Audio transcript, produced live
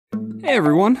Hey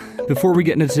everyone, before we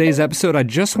get into today's episode, I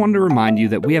just wanted to remind you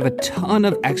that we have a ton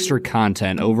of extra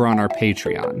content over on our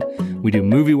Patreon. We do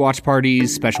movie watch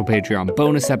parties, special Patreon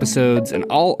bonus episodes, and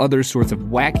all other sorts of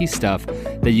wacky stuff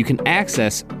that you can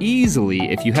access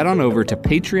easily if you head on over to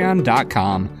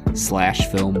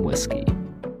patreon.com/filmwhiskey.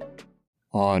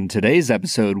 On today's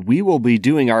episode, we will be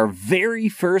doing our very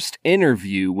first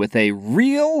interview with a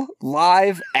real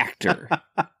live actor.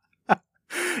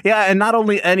 Yeah, and not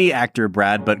only any actor,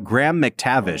 Brad, but Graham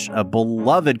McTavish, a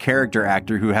beloved character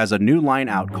actor who has a new line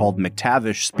out called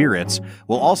McTavish Spirits,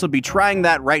 will also be trying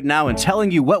that right now and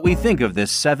telling you what we think of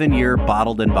this 7-year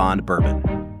bottled and bond bourbon.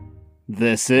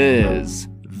 This is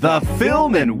the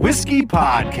Film and Whiskey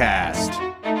Podcast.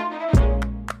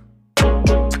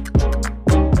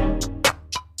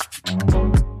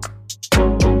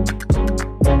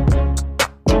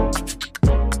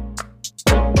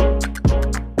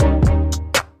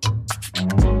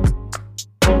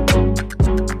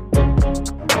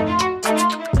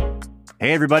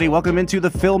 Hey everybody, welcome into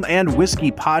the Film and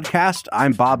Whiskey Podcast.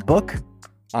 I'm Bob Book.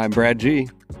 I'm Brad G.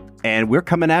 And we're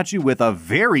coming at you with a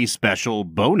very special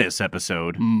bonus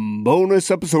episode.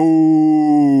 Bonus episode!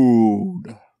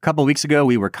 A couple weeks ago,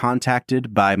 we were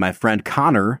contacted by my friend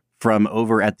Connor from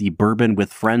over at the Bourbon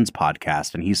with Friends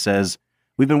podcast. And he says,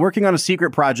 we've been working on a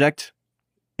secret project.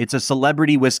 It's a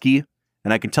celebrity whiskey.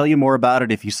 And I can tell you more about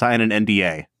it if you sign an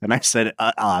NDA. And I said,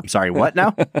 I'm sorry, what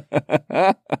now?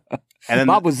 And then,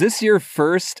 Bob, was this your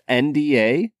first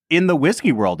NDA? In the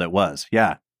whiskey world, it was,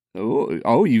 yeah.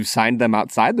 Oh, you signed them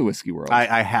outside the whiskey world.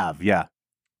 I have, yeah.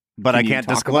 But I can't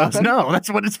disclose. No,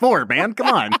 that's what it's for, man. Come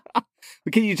on.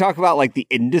 Can you talk about, like, the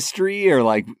industry or,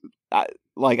 like I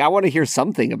want to hear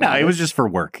something about it. No, it was just for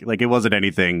work. Like, it wasn't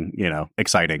anything,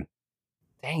 exciting.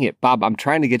 Dang it, Bob, I'm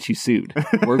trying to get you sued.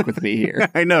 Work with me here.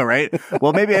 I know, right?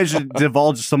 Well, maybe I should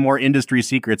divulge some more industry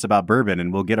secrets about bourbon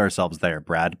and we'll get ourselves there,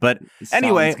 Brad. But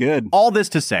anyway, good. All this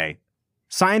to say,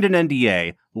 signed an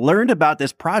NDA, learned about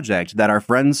this project that our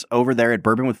friends over there at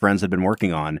Bourbon with Friends had been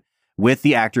working on with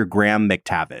the actor Graham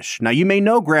McTavish. Now, you may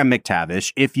know Graham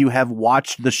McTavish if you have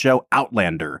watched the show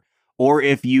Outlander, or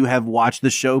if you have watched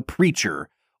the show Preacher,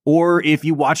 or if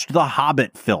you watched the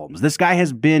Hobbit films. This guy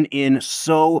has been in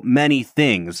so many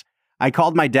things. I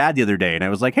called my dad the other day and I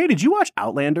was like, hey, did you watch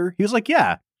Outlander? He was like,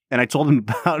 yeah. And I told him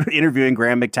about interviewing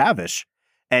Graham McTavish.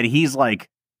 And he's like,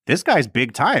 this guy's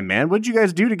big time, man. What'd you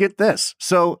guys do to get this?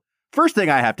 So first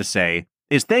thing I have to say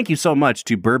is thank you so much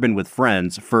to Bourbon with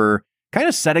Friends for kind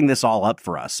of setting this all up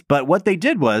for us. But what they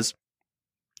did was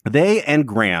they and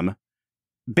Graham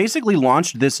basically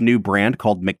launched this new brand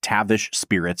called McTavish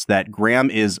Spirits that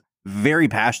Graham is very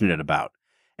passionate about.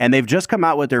 And they've just come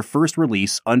out with their first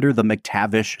release under the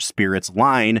McTavish Spirits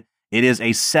line. It is a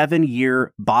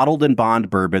 7-year bottled and bond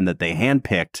bourbon that they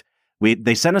handpicked.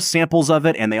 They sent us samples of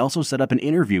it, and they also set up an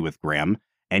interview with Graham.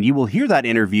 And you will hear that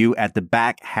interview at the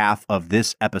back half of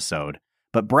this episode.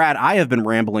 But Brad, I have been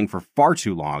rambling for far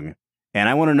too long, and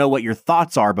I want to know what your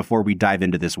thoughts are before we dive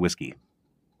into this whiskey.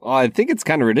 Well, I think it's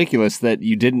kind of ridiculous that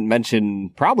you didn't mention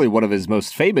probably one of his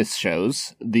most famous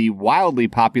shows, the wildly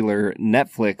popular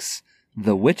Netflix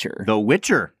The Witcher. The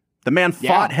Witcher. The man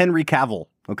fought Henry Cavill,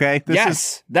 okay?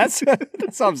 That's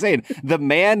what I'm saying. The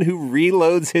man who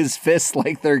reloads his fists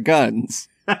like they're guns.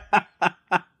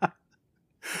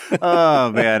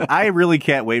 Oh, man. I really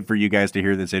can't wait for you guys to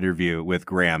hear this interview with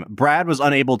Graham. Brad was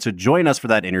unable to join us for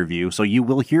that interview, so you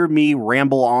will hear me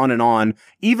ramble on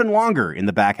even longer in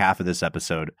the back half of this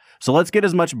episode. So let's get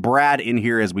as much Brad in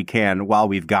here as we can while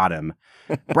we've got him.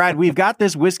 Brad, we've got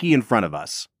this whiskey in front of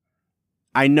us.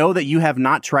 I know that you have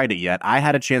not tried it yet. I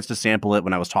had a chance to sample it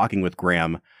when I was talking with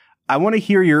Graham. I want to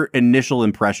hear your initial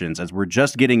impressions as we're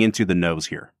just getting into the nose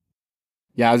here.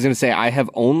 Yeah, I was going to say, I have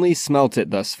only smelt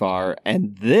it thus far,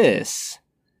 and this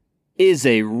is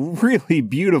a really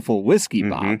beautiful whiskey,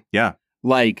 Bob. Mm-hmm. Yeah.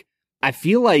 Like, I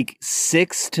feel like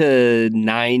 6 to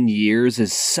 9 years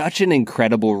is such an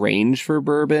incredible range for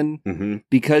bourbon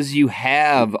because you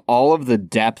have all of the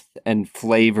depth and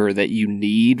flavor that you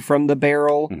need from the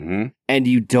barrel, and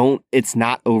it's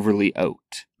not overly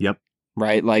oaked. Yep.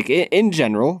 Right? Like, in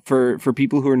general, for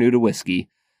people who are new to whiskey,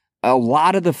 a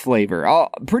lot of the flavor,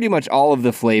 pretty much all of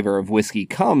the flavor of whiskey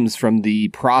comes from the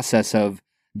process of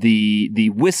the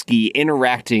whiskey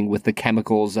interacting with the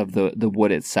chemicals of the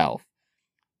wood itself.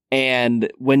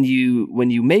 And when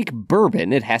you make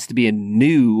bourbon, it has to be in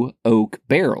new oak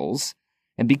barrels.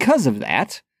 And because of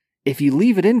that, if you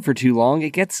leave it in for too long,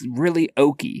 it gets really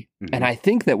oaky. And I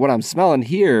think that what I'm smelling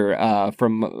here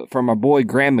from our boy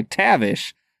Graham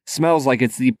McTavish smells like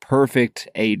it's the perfect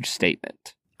age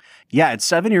statement. Yeah, it's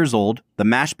 7 years old. The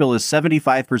mash bill is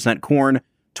 75% corn,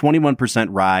 21%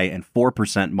 rye, and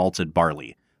 4% malted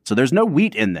barley. So there's no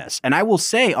wheat in this. And I will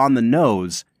say on the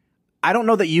nose, I don't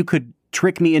know that you could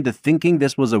trick me into thinking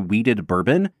this was a wheated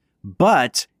bourbon,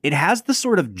 but it has the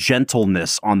sort of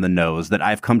gentleness on the nose that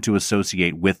I've come to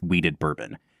associate with wheated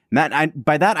bourbon.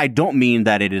 By that, I don't mean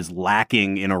that it is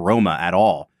lacking in aroma at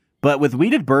all. But with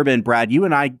wheated bourbon, Brad, you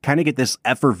and I kind of get this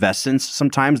effervescence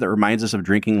sometimes that reminds us of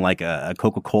drinking like a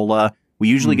Coca-Cola. We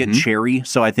usually get cherry,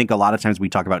 so I think a lot of times we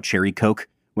talk about cherry Coke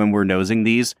when we're nosing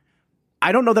these.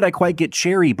 I don't know that I quite get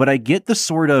cherry, but I get the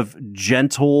sort of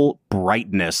gentle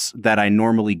brightness that I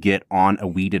normally get on a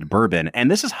wheated bourbon. And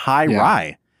this is high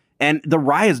rye. And the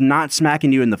rye is not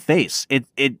smacking you in the face.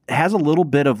 It has a little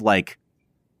bit of like,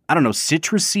 I don't know,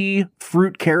 citrusy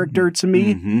fruit character to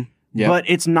me, but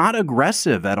it's not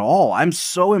aggressive at all. I'm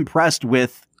so impressed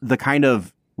with the kind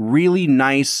of really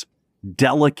nice,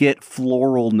 delicate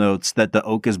floral notes that the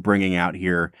oak is bringing out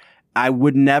here. I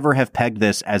would never have pegged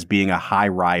this as being a high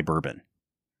rye bourbon.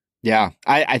 Yeah,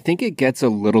 I think it gets a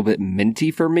little bit minty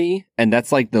for me, and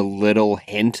that's like the little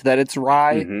hint that it's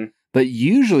rye. But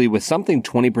usually with something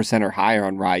 20% or higher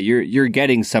on rye, you're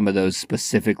getting some of those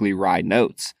specifically rye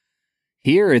notes.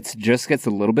 Here, it just gets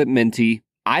a little bit minty.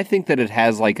 I think that it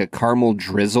has like a caramel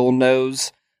drizzle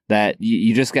nose that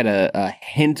you just get a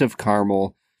hint of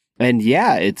caramel. And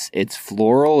yeah, it's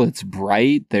floral, it's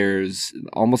bright. There's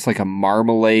almost like a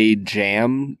marmalade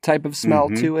jam type of smell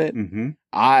to it.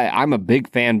 I'm a big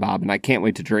fan, Bob, and I can't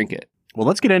wait to drink it. Well,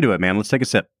 let's get into it, man. Let's take a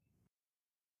sip.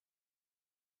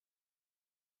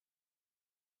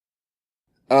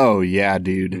 Oh, yeah,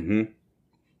 dude.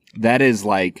 That is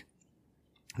like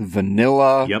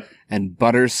vanilla and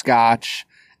butterscotch,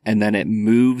 and then it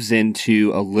moves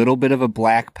into a little bit of a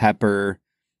black pepper.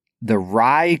 The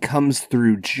rye comes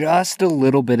through just a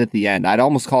little bit at the end. I'd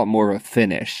almost call it more of a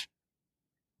finish.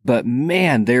 But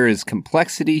man, there is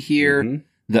complexity here.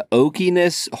 The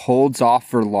oakiness holds off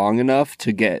for long enough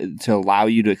to allow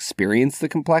you to experience the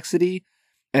complexity.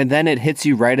 And then it hits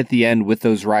you right at the end with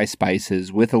those rye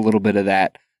spices, with a little bit of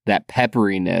that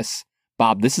pepperiness.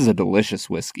 Bob, this is a delicious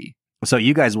whiskey. So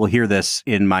you guys will hear this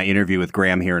in my interview with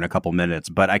Graham here in a couple minutes,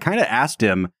 but I kind of asked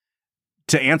him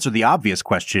to answer the obvious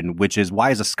question, which is, why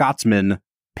is a Scotsman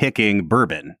picking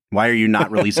bourbon? Why are you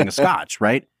not releasing a Scotch,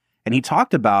 right? And he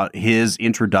talked about his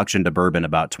introduction to bourbon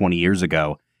about 20 years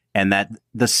ago, and that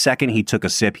the second he took a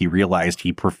sip, he realized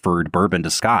he preferred bourbon to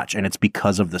Scotch, and it's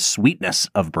because of the sweetness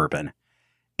of bourbon.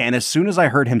 And as soon as I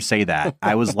heard him say that,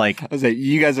 I was like,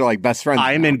 you guys are like best friends.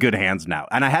 I'm in good hands now.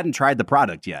 And I hadn't tried the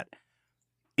product yet.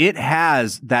 It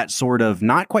has that sort of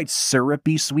not quite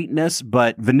syrupy sweetness,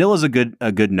 but vanilla's a good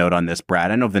note on this,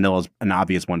 Brad. I know vanilla's an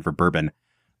obvious one for bourbon,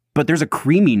 but there's a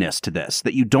creaminess to this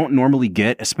that you don't normally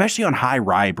get, especially on high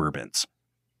rye bourbons.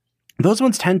 Those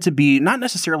ones tend to be not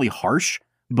necessarily harsh,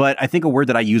 but I think a word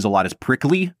that I use a lot is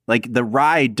prickly. Like the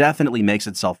rye definitely makes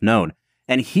itself known.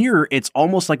 And here it's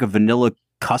almost like a vanilla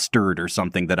custard or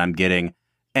something that I'm getting.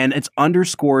 And it's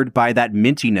underscored by that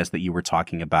mintiness that you were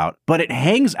talking about, but it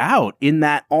hangs out in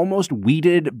that almost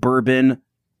wheated bourbon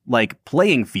like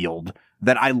playing field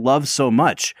that I love so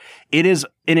much. It is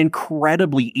an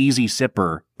incredibly easy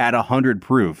sipper at 100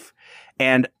 proof.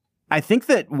 And I think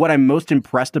that what I'm most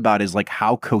impressed about is like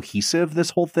how cohesive this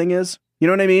whole thing is. You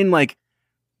know what I mean? Like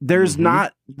there's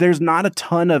not a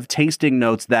ton of tasting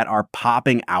notes that are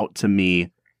popping out to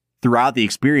me throughout the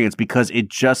experience, because it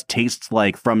just tastes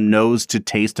like from nose to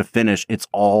taste to finish, it's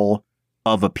all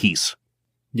of a piece.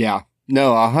 Yeah,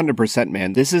 no, 100%,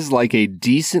 man. This is like a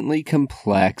decently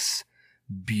complex,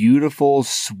 beautiful,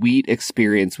 sweet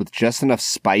experience with just enough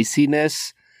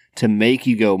spiciness to make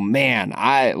you go, man,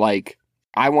 I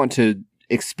want to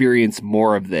experience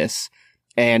more of this.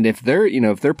 And if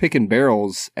they're picking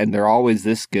barrels and they're always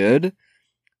this good,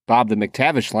 Bob, the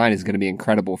McTavish line is going to be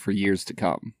incredible for years to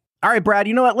come. All right, Brad,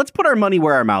 you know what? Let's put our money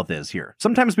where our mouth is here.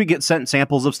 Sometimes we get sent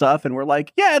samples of stuff and we're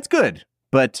like, yeah, it's good.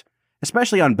 But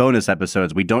especially on bonus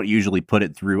episodes, we don't usually put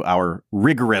it through our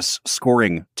rigorous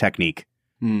scoring technique.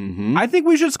 I think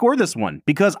we should score this one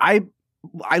because I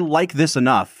like this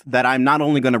enough that I'm not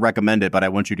only going to recommend it, but I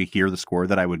want you to hear the score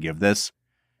that I would give this.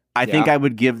 I think I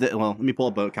would give well, let me pull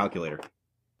up a calculator.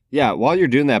 Yeah, while you're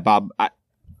doing that, Bob,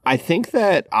 I think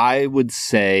that I would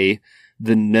say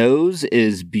the nose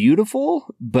is beautiful,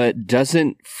 but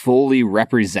doesn't fully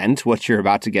represent what you're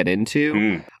about to get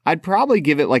into. I'd probably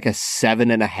give it like a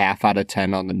 7.5 out of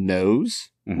 10 on the nose.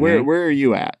 Where are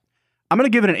you at? I'm going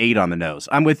to give it an 8 on the nose.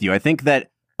 I'm with you. I think that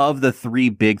of the three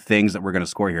big things that we're going to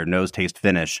score here, nose, taste,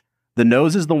 finish, the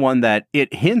nose is the one that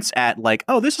it hints at like,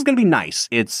 oh, this is going to be nice.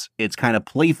 It's kind of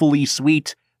playfully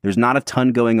sweet. There's not a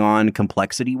ton going on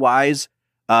complexity-wise.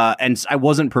 And I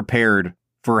wasn't prepared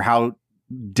for how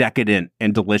decadent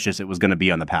and delicious it was going to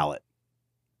be on the palate.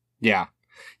 Yeah.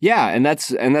 Yeah. And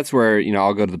that's where,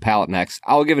 I'll go to the palate next.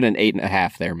 I'll give it an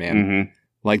 8.5 there, man. Mm-hmm.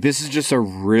 Like, this is just a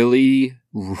really,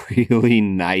 really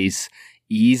nice,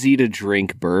 easy to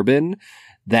drink bourbon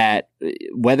that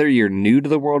whether you're new to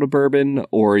the world of bourbon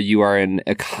or you are an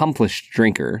accomplished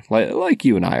drinker, like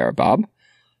you and I are, Bob,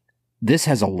 this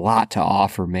has a lot to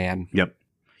offer, man. Yep.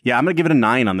 Yeah, I'm going to give it a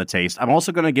 9 on the taste. I'm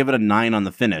also going to give it a 9 on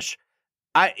the finish.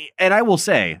 I will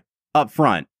say up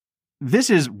front, this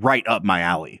is right up my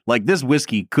alley. Like, this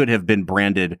whiskey could have been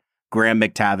branded Graham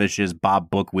McTavish's Bob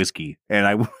Book whiskey, and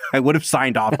I would have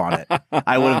signed off on it.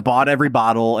 I would have bought every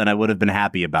bottle, and I would have been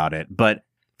happy about it. But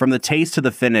from the taste to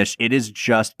the finish, it is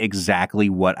just exactly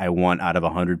what I want out of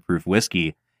 100 proof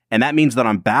whiskey. And that means that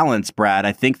on balance, Brad,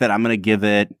 I think that I'm going to give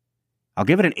it, I'll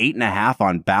give it an 8.5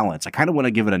 on balance. I kind of want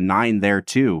to give it a 9 there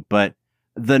too, but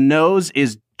the nose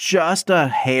is just a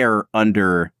hair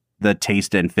under the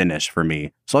taste and finish for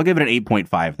me. So I'll give it an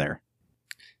 8.5 there.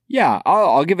 Yeah,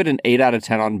 I'll give it an 8 out of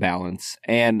 10 on balance.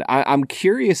 And I'm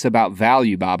curious about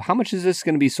value, Bob. How much is this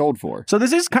going to be sold for? So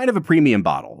this is kind of a premium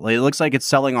bottle. It looks like it's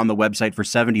selling on the website for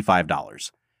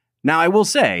 $75. Now, I will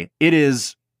say,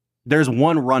 there's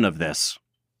one run of this,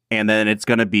 and then it's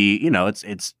going to be,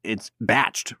 it's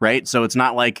batched, right? So it's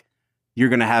not like you're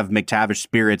going to have McTavish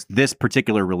Spirits, this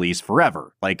particular release,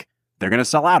 forever. Like, they're going to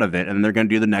sell out of it, and then they're going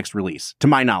to do the next release, to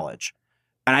my knowledge.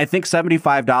 And I think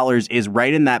 $75 is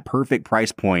right in that perfect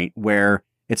price point where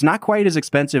it's not quite as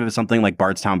expensive as something like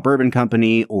Bardstown Bourbon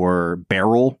Company or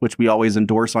Barrel, which we always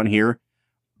endorse on here.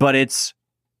 But it's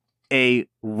a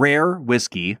rare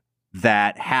whiskey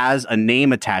that has a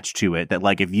name attached to it that,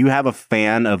 like, if you have a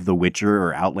fan of The Witcher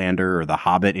or Outlander or The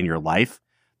Hobbit in your life,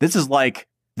 this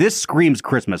screams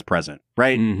Christmas present,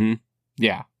 right? Mm-hmm.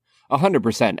 Yeah,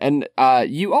 100%. And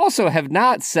you also have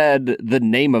not said the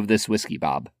name of this whiskey,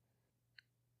 Bob.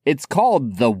 It's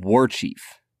called the War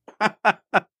Chief.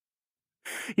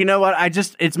 You know what?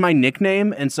 it's my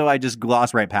nickname, and so I just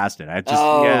gloss right past it.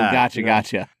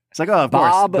 Gotcha. It's like, oh, of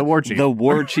Bob, course, the War Chief. The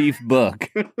War Chief book.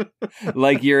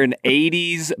 Like you're an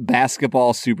 80s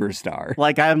basketball superstar.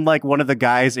 Like I'm like one of the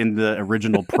guys in the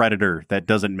original Predator that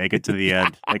doesn't make it to the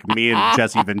end. Like me and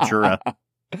Jesse Ventura.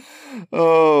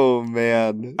 Oh,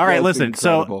 man. All right, listen.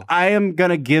 Incredible. So I am going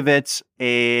to give it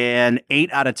an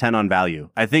 8 out of 10 on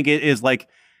value. I think it is like,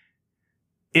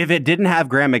 if it didn't have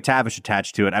Graham McTavish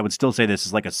attached to it, I would still say this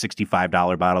is like a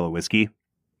 $65 bottle of whiskey.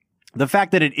 The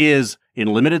fact that it is in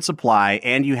limited supply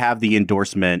and you have the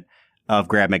endorsement of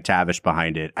Graham McTavish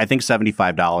behind it, I think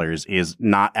 $75 is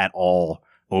not at all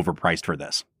overpriced for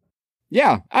this.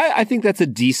 Yeah, I think that's a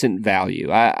decent value.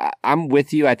 I'm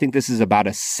with you. I think this is about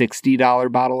a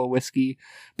 $60 bottle of whiskey,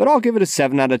 but I'll give it a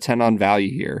 7 out of 10 on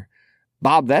value here.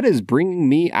 Bob, that is bringing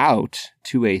me out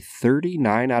to a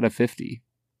 39 out of 50.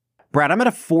 Brad, I'm at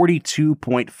a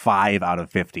 42.5 out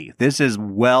of 50. This is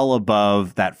well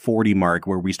above that 40 mark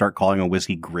where we start calling a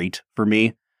whiskey great for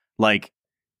me. Like,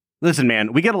 listen,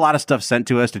 man, we get a lot of stuff sent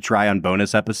to us to try on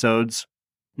bonus episodes.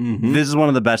 Mm-hmm. This is one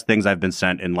of the best things I've been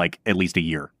sent in like at least a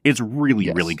year. It's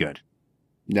really, really good.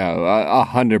 No,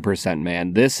 100%,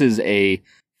 man. This is a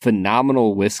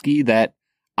phenomenal whiskey that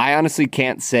I honestly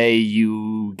can't say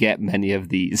you get many of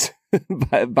these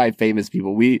by famous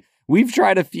people. We've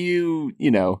tried a few,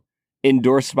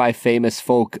 endorsed by famous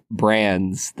folk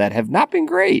brands that have not been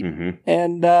great. Mm-hmm.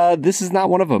 And this is not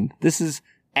one of them. This is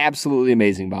absolutely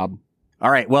amazing, Bob. All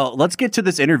right. Well, let's get to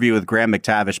this interview with Graham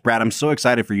McTavish. Brad, I'm so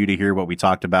excited for you to hear what we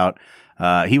talked about.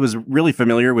 He was really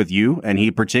familiar with you, and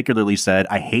he particularly said,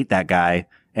 I hate that guy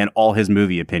and all his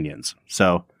movie opinions.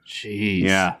 So, jeez.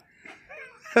 Yeah.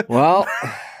 Well,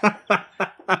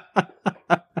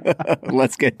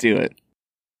 let's get to it.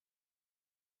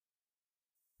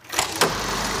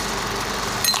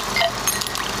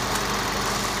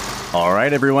 All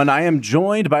right, everyone. I am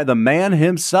joined by the man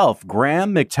himself,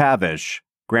 Graham McTavish.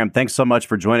 Graham, thanks so much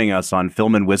for joining us on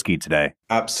Film and Whiskey today.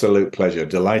 Absolute pleasure.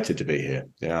 Delighted to be here.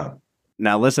 Yeah.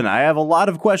 Now, listen, I have a lot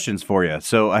of questions for you,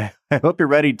 so I hope you're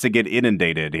ready to get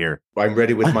inundated here. I'm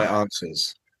ready with my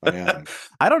answers. I am.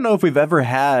 I don't know if we've ever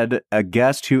had a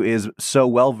guest who is so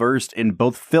well-versed in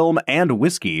both film and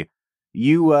whiskey.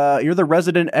 You're the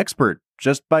resident expert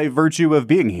just by virtue of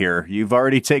being here. You've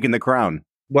already taken the crown.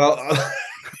 Well...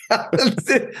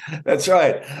 That's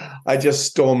right. I just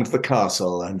stormed the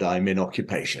castle and I'm in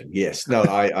occupation. Yes. No,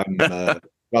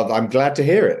 I'm glad to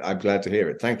hear it. I'm glad to hear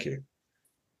it. Thank you.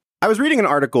 I was reading an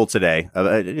article today,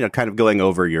 kind of going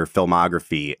over your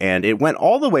filmography, and it went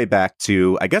all the way back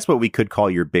to, I guess, what we could call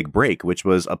your big break, which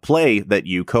was a play that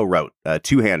you co-wrote, a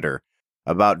two-hander,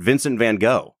 about Vincent van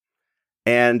Gogh.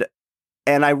 And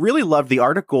I really loved the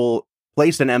article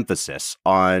placed an emphasis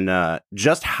on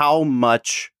just how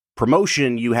much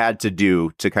promotion you had to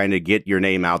do to kind of get your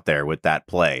name out there with that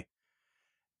play.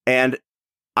 And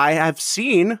I have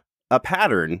seen a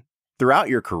pattern throughout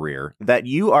your career that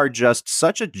you are just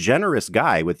such a generous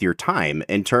guy with your time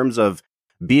in terms of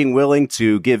being willing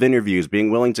to give interviews,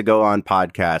 being willing to go on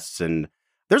podcasts. And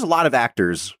there's a lot of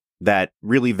actors that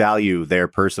really value their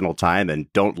personal time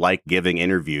and don't like giving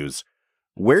interviews.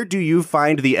 Where do you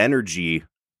find the energy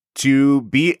to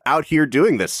be out here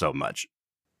doing this so much?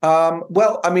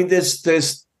 Well, I mean,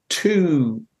 there's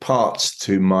two parts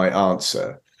to my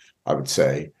answer, I would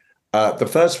say. The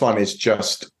first one is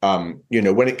just,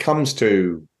 when it comes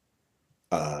to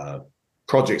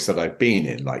projects that I've been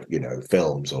in, like,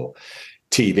 films or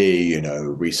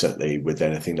TV, recently with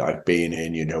anything that I've been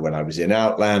in, when I was in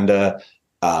Outlander,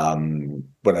 when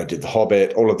I did The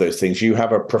Hobbit, all of those things, you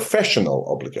have a professional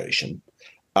obligation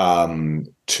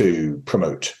to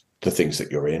promote the things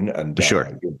that you're in. And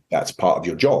sure, that's part of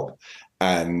your job.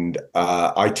 And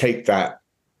I take that,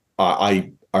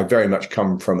 I very much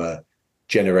come from a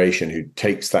generation who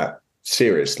takes that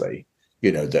seriously,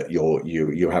 that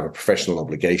you have a professional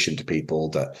obligation to people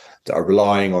that are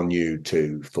relying on you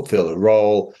to fulfill a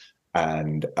role,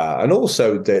 and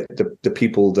also the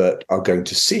people that are going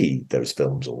to see those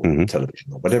films or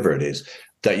television or whatever it is,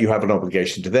 that you have an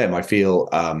obligation to them. I feel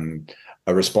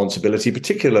a responsibility,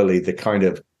 particularly the kind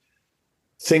of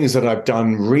things that I've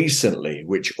done recently,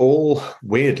 which all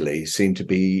weirdly seem to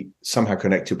be somehow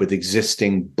connected with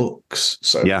existing books.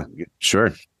 So yeah,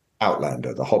 sure.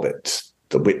 Outlander, The Hobbit,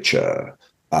 The Witcher,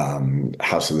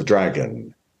 House of the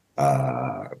Dragon,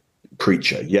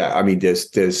 Preacher. Yeah, I mean, there's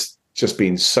just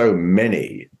been so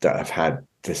many that have had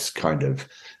this kind of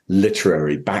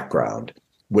literary background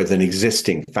with an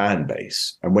existing fan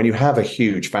base. And when you have a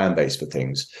huge fan base for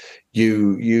things,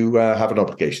 you have an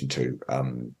obligation to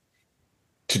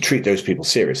treat those people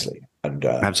seriously and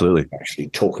absolutely actually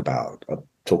talk about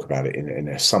it in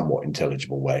a somewhat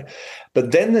intelligible way.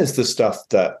 But then there's the stuff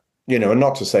that, and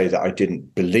not to say that I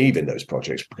didn't believe in those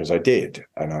projects, because I did,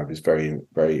 and I was very,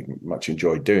 very much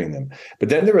enjoyed doing them. But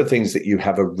then there are things that you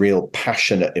have a real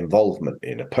passionate involvement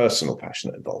in, a personal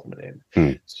passionate involvement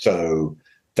in. So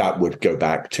that would go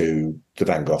back to the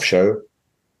Van Gogh show,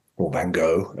 or Van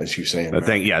Gogh, as you say.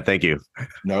 Thank you.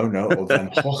 No, or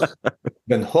Van Gogh,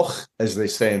 Van Gogh, as they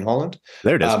say in Holland.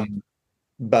 There it is.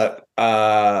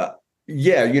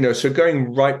 So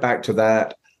going right back to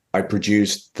that, I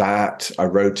produced that. I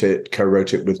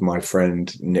co-wrote it with my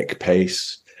friend Nick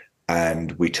Pace,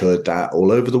 and we toured that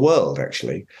all over the world.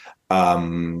 Actually,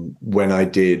 when I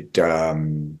did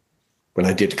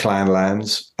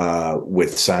Clanlands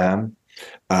with Sam.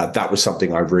 That was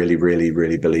something I really, really,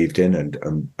 really believed in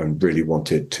and really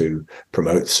wanted to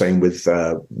promote. Same with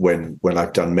when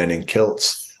I've done Men in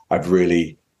Kilts, I've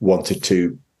really wanted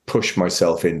to push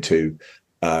myself into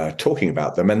talking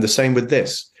about them. And the same with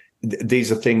this.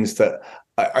 These are things that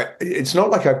it's not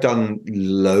like I've done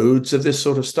loads of this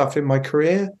sort of stuff in my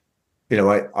career.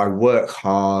 I work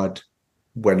hard.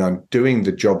 When I'm doing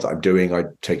the job that I'm doing, I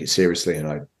take it seriously and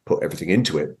I put everything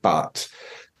into it. But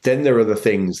then there are the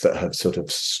things that have sort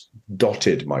of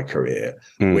dotted my career,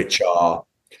 which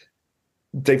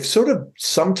they've sort of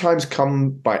sometimes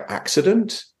come by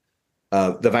accident.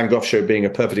 The Van Gogh show being a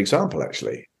perfect example,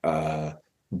 actually.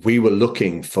 We were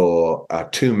looking for a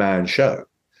two-man show.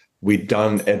 We'd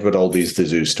done Edward Albee's The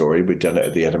Zoo Story. We'd done it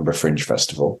at the Edinburgh Fringe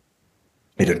Festival.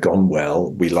 It had gone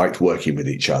well. We liked working with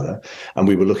each other. And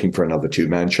we were looking for another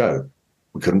two-man show.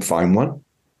 We couldn't find one.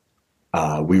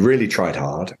 We really tried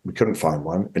hard. We couldn't find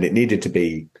one. And it needed to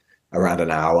be around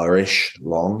an hour-ish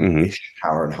long-ish,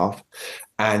 hour and a half.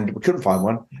 And we couldn't find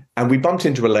one. And we bumped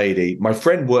into a lady. My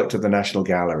friend worked at the National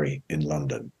Gallery in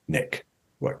London. Nick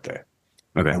worked there.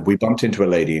 Okay. And we bumped into a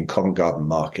lady in Covent Garden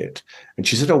Market. And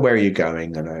she said, "Oh, where are you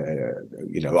going?" And I,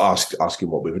 asking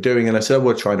what we were doing. And I said, "Oh,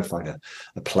 we're trying to find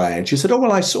a play." And she said, "Oh,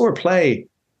 well, I saw a play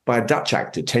by a Dutch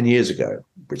actor 10 years ago,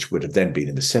 which would have then been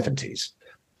in the 70s.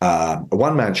 A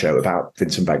one-man show about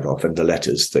Vincent van Gogh and the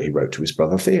letters that he wrote to his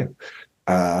brother Theo.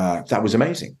 That was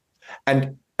amazing."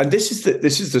 And this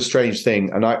is the strange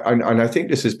thing, and I think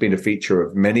this has been a feature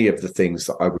of many of the things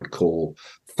that I would call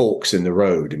forks in the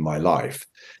road in my life.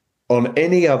 On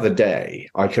any other day,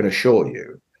 I can assure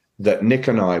you that Nick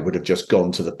and I would have just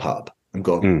gone to the pub and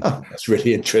gone, "Oh, that's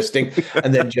really interesting,"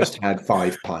 and then just had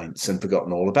 5 pints and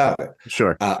forgotten all about it.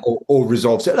 Sure. Or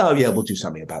resolved it, "Oh, yeah, we'll do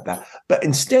something about that." But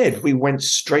instead, we went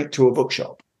straight to a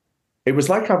bookshop. It was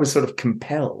like I was sort of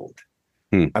compelled.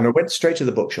 And I went straight to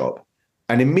the bookshop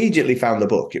and immediately found the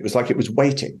book. It was like it was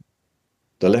waiting.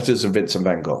 The Letters of Vincent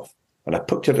van Gogh. And I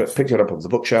picked it up off the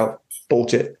bookshelf,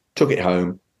 bought it, took it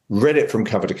home, read it from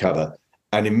cover to cover,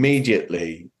 and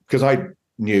immediately, because I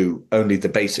knew only the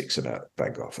basics about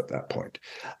Van Gogh at that point,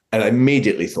 and I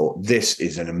immediately thought, this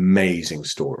is an amazing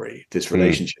story, this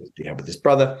relationship he had with his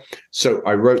brother. So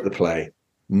I wrote the play.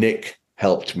 Nick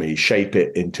helped me shape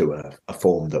it into a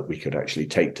form that we could actually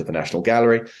take to the National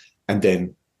Gallery, and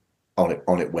then on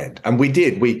it went. And we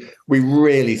did. We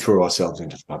really threw ourselves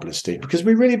into the publicity because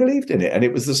we really believed in it. And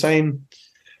it was the same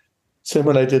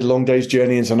when I did Long Day's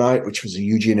Journey into Night, which was a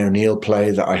Eugene O'Neill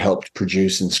play that I helped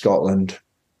produce in Scotland.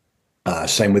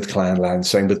 Same with Clanland,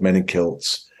 same with Men in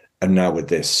Kilts, and now with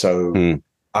this. So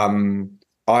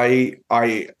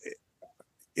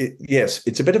yes,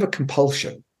 it's a bit of a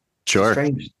compulsion. Sure. It's a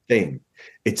strange thing.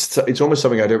 It's almost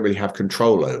something I don't really have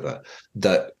control over.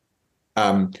 That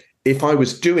if I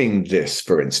was doing this,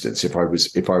 for instance, if I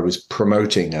was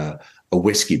promoting a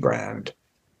whiskey brand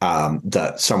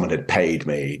that someone had paid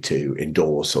me to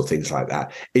endorse or things like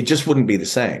that, it just wouldn't be the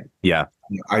same. Yeah,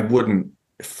 I wouldn't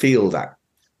feel that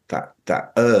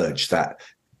urge, that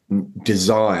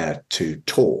desire to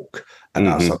talk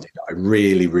about something that I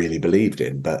really, really believed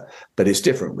in. But it's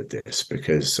different with this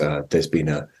because there's been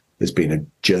a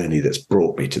journey that's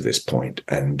brought me to this point,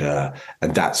 and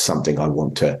that's something I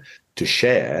want to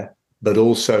share, but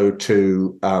also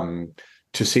to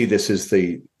see this as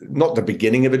not the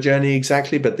beginning of a journey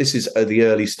exactly, but this is the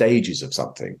early stages of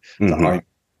something that I'm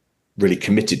really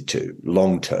committed to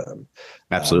long term.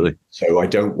 Absolutely. So I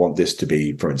don't want this to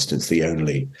be, for instance, the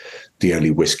only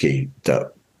whiskey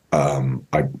that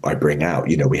I bring out.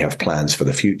 You know, we have plans for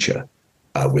the future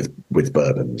with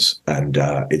bourbons, and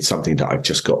it's something that I've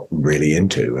just got really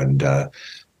into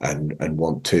and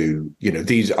want to. You know,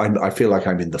 these I feel like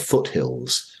I'm in the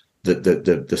foothills,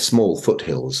 the small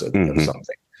foothills of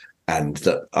something, and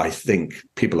that I think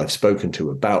people I've spoken to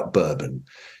about bourbon.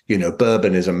 You know,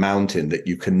 bourbon is a mountain that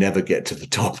you can never get to the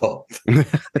top of.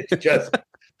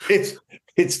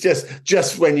 It's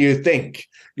just when you think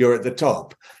you're at the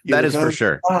top. That is for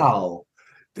sure. Wow,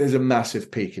 there's a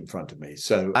massive peak in front of me.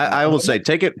 So I will say,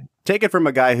 take it from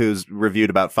a guy who's reviewed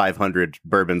about 500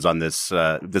 bourbons on this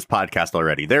podcast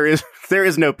already. There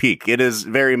is no peak. It is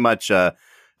very much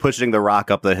pushing the rock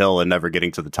up the hill and never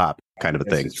getting to the top kind of a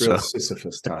thing. It's real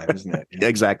Sisyphus time, isn't it? Yeah.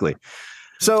 Exactly.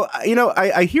 So, you know,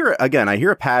 I hear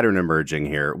a pattern emerging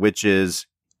here, which is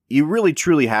you really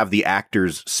truly have the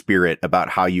actor's spirit about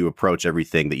how you approach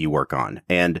everything that you work on.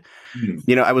 And,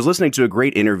 you know, I was listening to a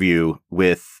great interview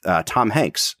with Tom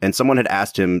Hanks, and someone had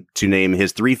asked him to name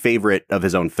his 3 favorite of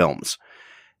his own films.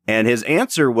 And his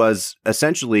answer was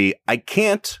essentially, I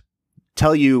can't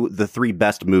tell you the 3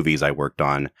 best movies I worked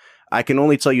on. I can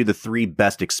only tell you the 3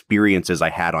 best experiences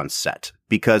I had on set.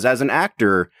 Because as an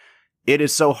actor, it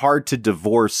is so hard to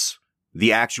divorce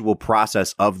the actual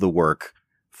process of the work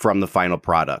from the final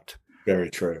product.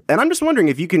 Very true. And I'm just wondering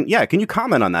if you can you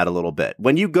comment on that a little bit?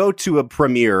 When you go to a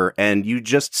premiere and you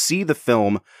just see the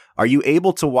film, are you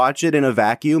able to watch it in a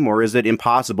vacuum, or is it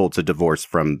impossible to divorce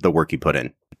from the work you put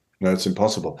in? No, it's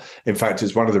impossible. In fact,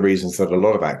 it's one of the reasons that a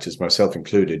lot of actors, myself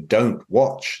included, don't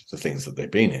watch the things that they've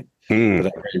been in for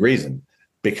that very reason.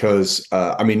 Because,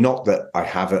 I mean, not that I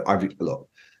haven't, look,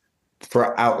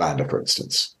 for Outlander, for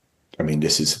instance, I mean,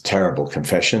 this is a terrible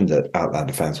confession that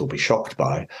Outlander fans will be shocked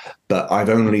by, but I've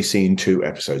only seen 2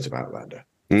 episodes of Outlander.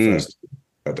 First,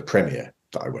 at the premiere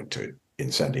that I went to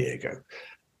in San Diego,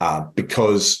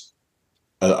 because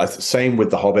same with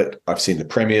The Hobbit. I've seen the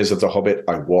premieres of The Hobbit.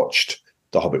 I watched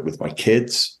The Hobbit with my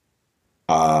kids.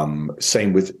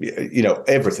 Same with, you know,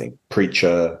 everything,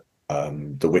 Preacher,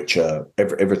 The Witcher,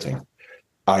 everything.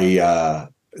 The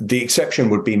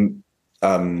exception would be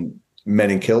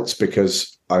Men in Kilts,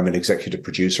 because I'm an executive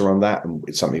producer on that, and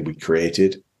it's something we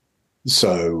created.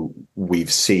 So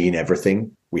we've seen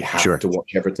everything. We have to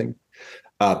watch everything.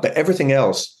 But everything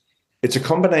else, it's a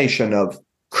combination of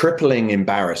crippling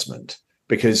embarrassment,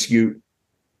 because you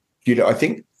know, I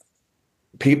think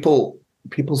people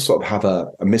sort of have a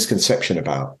misconception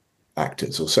about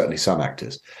actors, or certainly some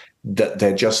actors, that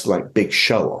they're just like big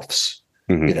show-offs,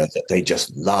 you know, that they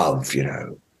just love, you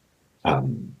know,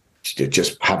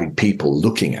 just having people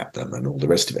looking at them and all the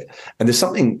rest of it. And there's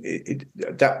something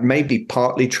that may be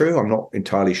partly true. I'm not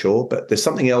entirely sure, but there's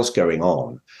something else going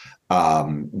on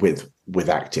with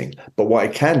acting. But what I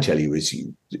can tell you is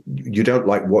you don't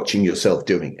like watching yourself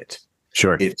doing it.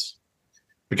 Sure. It's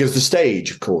because the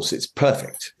stage, of course, it's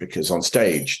perfect, because on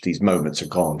stage, these moments are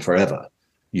gone forever.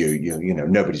 You know,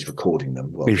 nobody's recording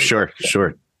them. Well, sure.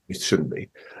 It shouldn't be.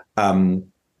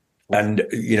 And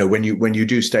you know, when you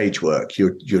do stage work,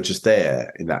 you're just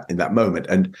there in that moment.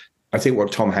 And I think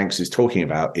what Tom Hanks is talking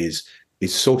about is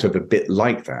sort of a bit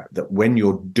like that when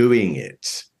you're doing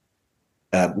it,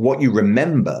 what you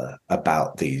remember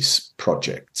about these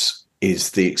projects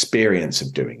is the experience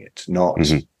of doing it, not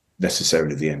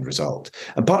necessarily the end result.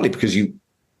 And partly because you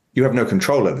have no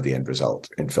control over the end result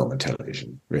in film and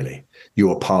television, really.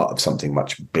 You are part of something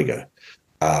much bigger.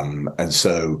 And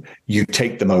so you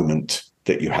take the moment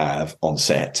that you have on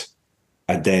set,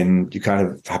 and then you kind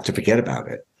of have to forget about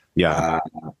it. Yeah.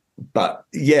 But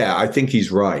yeah, I think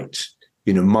he's right.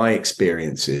 My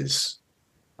experiences,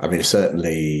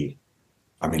 certainly,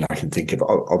 I can think of,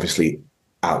 obviously,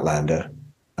 Outlander.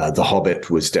 The Hobbit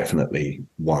was definitely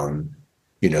one.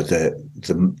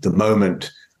 The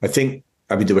moment, I think,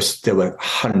 there were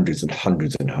hundreds and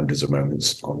hundreds and hundreds of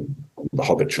moments on the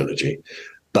Hobbit trilogy,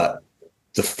 but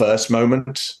the first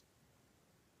moment,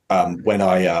 when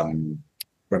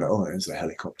there's a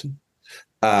helicopter.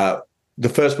 The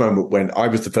first moment when I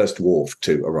was the first dwarf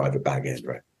to arrive at Bag End,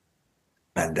 right?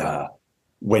 And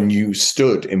when you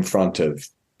stood in front of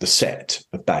the set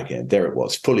of Bag End, there it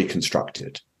was, fully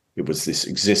constructed. It was this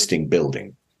existing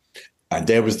building, and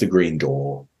there was the green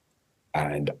door,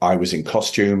 and I was in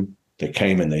costume. They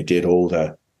came and they did all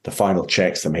the final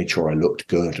checks. They made sure I looked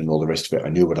good and all the rest of it. I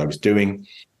knew what I was doing.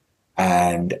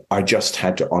 And I just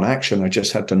had to, on action, I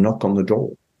just had to knock on the door.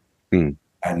 And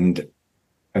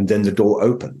then the door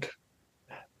opened.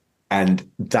 And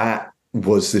that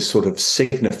was this sort of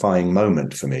signifying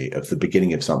moment for me of the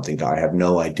beginning of something that I have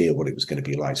no idea what it was going to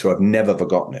be like. So I've never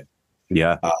forgotten it.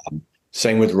 Yeah.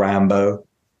 Same with Rambo.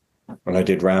 When I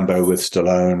did Rambo with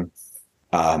Stallone,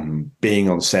 being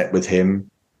on set with him,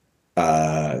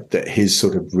 that his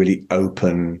sort of really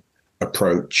open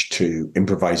approach to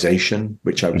improvisation,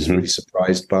 which I was really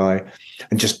surprised by.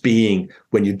 And just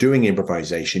when you're doing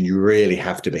improvisation, you really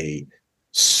have to be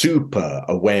super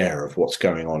aware of what's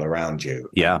going on around you.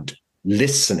 Yeah. And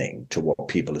listening to what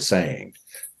people are saying.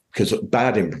 Because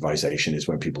bad improvisation is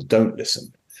when people don't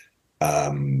listen.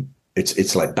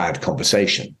 It's like bad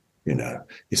conversation.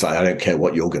 It's like, I don't care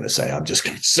what you're going to say. I'm just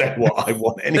going to say what I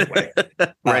want anyway.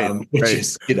 Which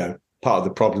is, part of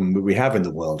the problem that we have in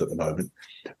the world at the moment.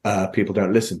 People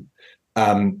don't listen.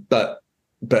 But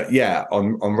yeah,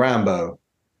 on Rambo,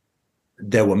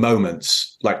 there were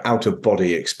moments like out of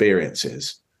body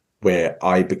experiences where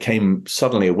I became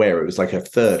suddenly aware. It was like a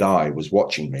third eye was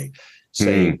watching me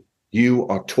saying, you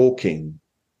are talking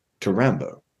to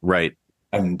Rambo. Right.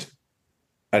 And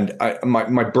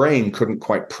my brain couldn't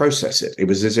quite process it. It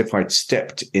was as if I'd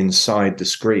stepped inside the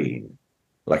screen,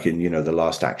 like in, the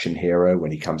Last Action Hero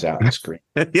when he comes out on the screen.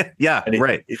 Yeah,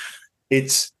 right.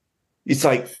 It's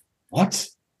like, what?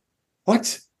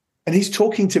 And he's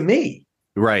talking to me.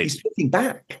 Right. He's talking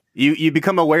back. You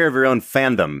become aware of your own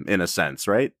fandom in a sense,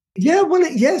 right? Yeah, well,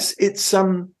 yes. It's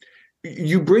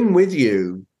you bring with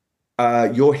you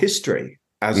your history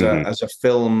as a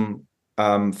film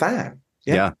fan.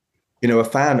 Yeah. A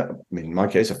fan, in my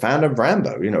case, a fan of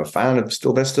Rambo, a fan of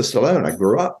Sylvester Stallone. I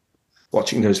grew up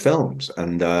watching those films.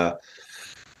 And,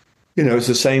 it's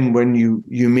the same when you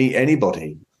meet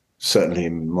anybody, certainly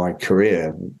in my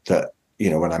career, that,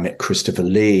 when I met Christopher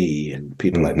Lee and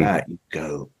people like that, you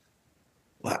go,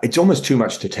 well, it's almost too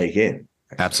much to take in.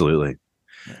 Actually. Absolutely.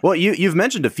 Well, you've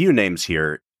mentioned a few names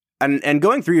here. And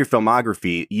going through your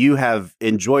filmography, you have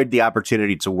enjoyed the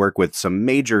opportunity to work with some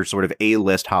major sort of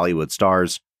A-list Hollywood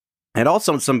stars. And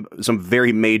also some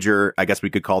very major, I guess we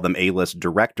could call them A-list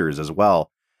directors as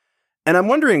well. And I'm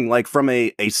wondering, like, from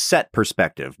a set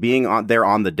perspective, being there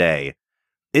on the day,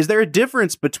 is there a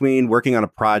difference between working on a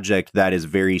project that is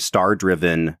very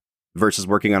star-driven versus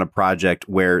working on a project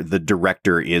where the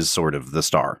director is sort of the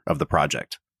star of the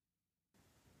project?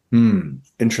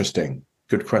 Interesting.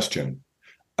 Good question.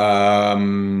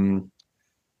 I've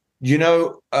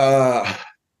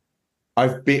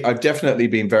definitely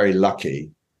been very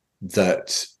lucky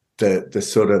that the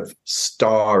sort of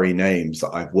starry names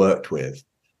that I've worked with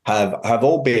have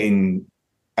all been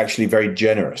actually very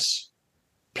generous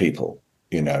people,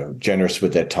 generous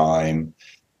with their time,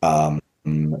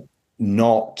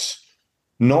 not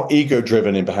ego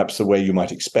driven in perhaps the way you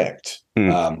might expect,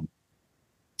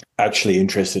 actually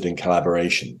interested in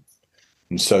collaboration.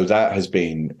 And so that has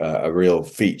been a real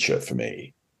feature for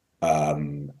me.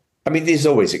 There's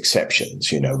always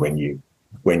exceptions,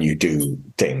 when you do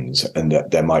things and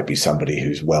that there might be somebody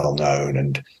who's well known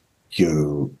and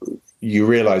you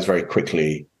realize very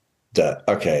quickly that,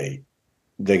 okay,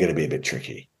 they're going to be a bit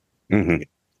tricky.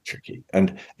 Tricky.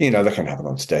 And, they can happen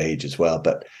on stage as well.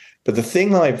 But the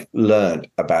thing I've learned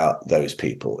about those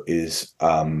people is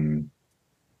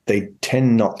they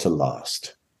tend not to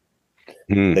last.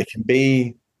 They can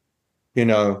be, they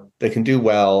can do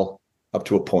well up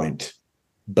to a point,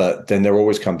 but then there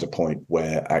always comes a point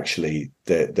where actually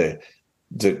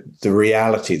the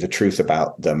reality, the truth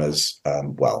about them as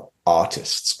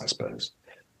artists, I suppose,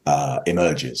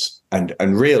 emerges, and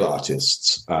real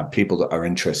artists, people that are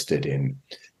interested in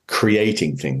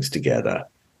creating things together,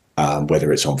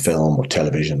 whether it's on film or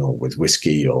television or with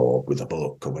whiskey or with a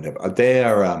book or whatever,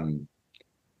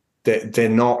 they're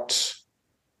not.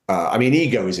 I mean,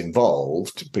 ego is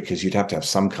involved because you'd have to have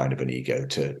some kind of an ego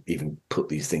to even put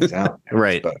these things out.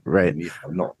 Right, but right.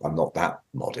 I'm not that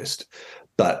modest,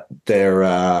 but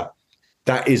that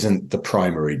isn't the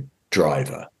primary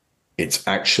driver. It's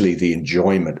actually the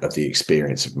enjoyment of the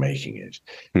experience of making it.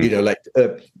 Like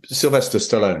Sylvester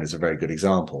Stallone is a very good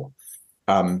example.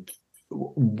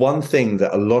 One thing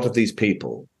that a lot of these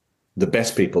people, the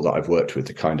best people that I've worked with,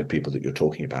 the kind of people that you're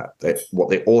talking about, what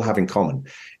they all have in common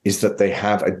is that they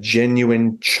have a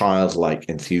genuine childlike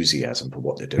enthusiasm for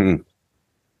what they're doing.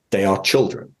 They are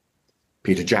children.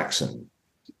 Peter Jackson,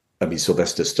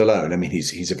 Sylvester Stallone,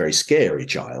 he's a very scary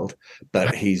child,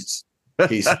 but he's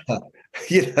and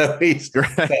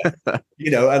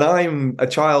I'm a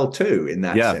child too in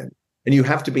that sense. And you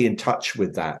have to be in touch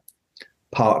with that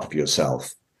part of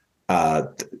yourself,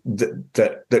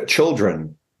 that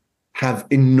children have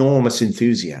enormous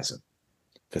enthusiasm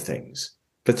for things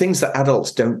that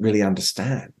adults don't really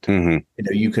understand.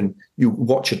 You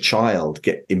watch a child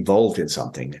get involved in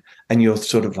something and you're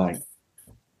sort of like,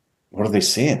 what are they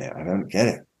seeing there? I don't get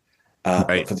it.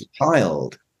 But for the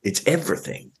child, it's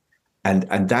everything.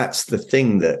 And that's the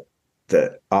thing that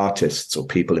artists or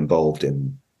people involved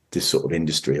in this sort of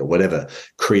industry or whatever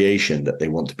creation that they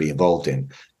want to be involved in,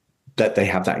 that they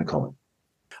have that in common.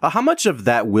 How much of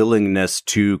that willingness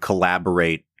to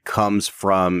collaborate comes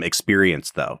from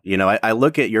experience, though? I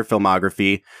look at your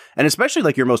filmography, and especially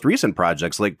like your most recent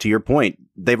projects, like to your point,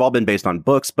 they've all been based on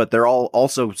books, but they're all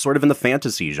also sort of in the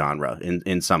fantasy genre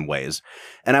in some ways.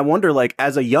 And I wonder, like,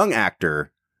 as a young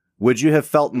actor, would you have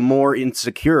felt more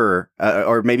insecure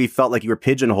or maybe felt like you were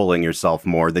pigeonholing yourself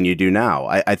more than you do now?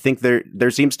 I think there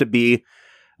seems to be,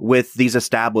 with these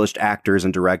established actors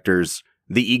and directors,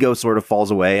 the ego sort of falls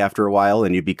away after a while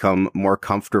and you become more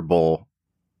comfortable,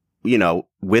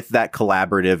 with that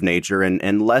collaborative nature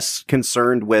and less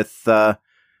concerned with, the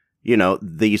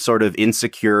sort of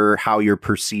insecure, how you're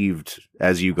perceived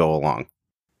as you go along.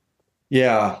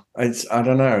 Yeah, I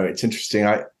don't know. It's interesting.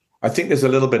 I think there's a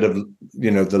little bit of,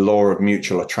 the law of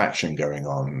mutual attraction going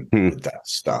on with that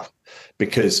stuff,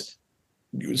 because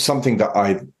something that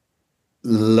I've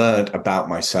learned about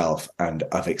myself and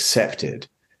I've accepted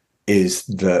is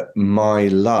that my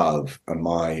love and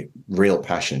my real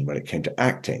passion when it came to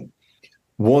acting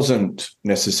wasn't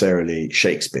necessarily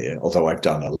Shakespeare, although I've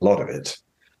done a lot of it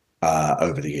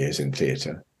over the years in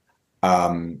theatre.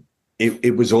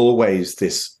 It was always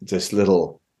this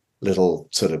little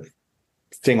sort of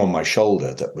thing on my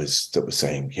shoulder that was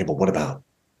saying, yeah, but what about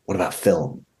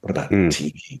film? What about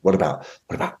TV? What about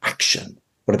action?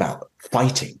 What about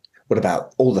fighting? What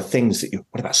about all the things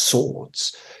what about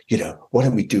swords? Why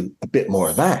don't we do a bit more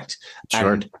of that?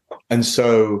 Sure. And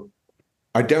so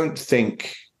I don't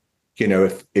think,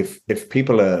 if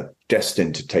people are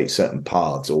destined to take certain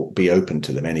paths or be open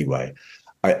to them anyway,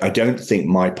 I don't think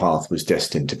my path was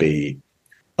destined to be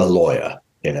a lawyer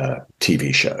in a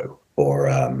TV show or,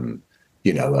 a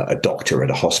doctor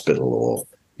at a hospital or,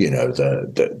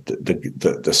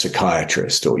 the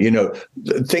psychiatrist or,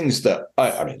 things that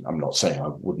I'm not saying I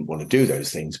wouldn't want to do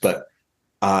those things, but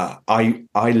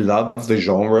I love the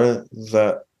genre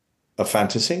of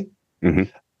fantasy.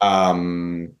 And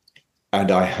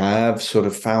I have sort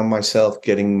of found myself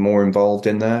getting more involved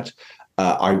in that.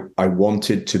 I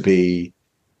wanted to be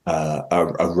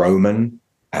a Roman,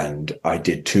 and I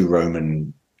did 2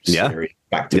 Roman series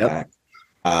back to back.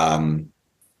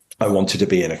 I wanted to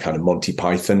be in a kind of Monty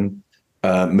Python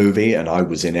movie, and I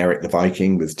was in Eric the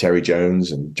Viking with Terry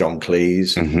Jones and John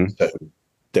Cleese. So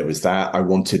there was that. I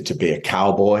wanted to be a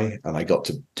cowboy, and I got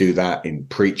to do that in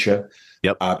Preacher.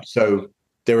 So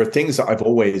there are things that I've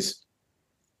always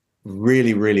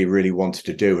really, really, really wanted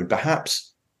to do, and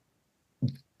perhaps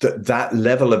that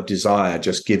level of desire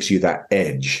just gives you that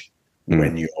edge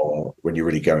when you're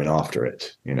really going after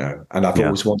it, And I've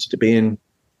always wanted to be in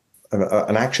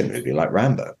an action movie like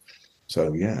Rambo.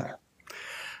 So, yeah.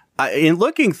 In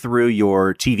looking through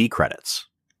your TV credits,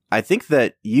 I think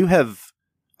that you have,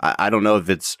 I don't know if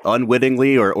it's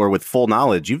unwittingly or with full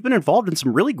knowledge, you've been involved in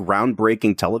some really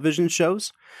groundbreaking television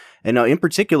shows. And in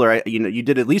particular, you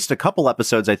did at least a couple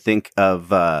episodes, I think, of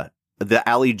the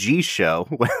Ali G show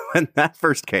when that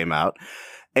first came out.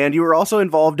 And you were also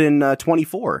involved in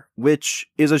 24, which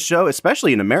is a show,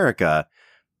 especially in America,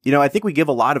 I think we give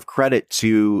a lot of credit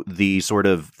to the sort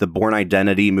of the Bourne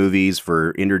Identity movies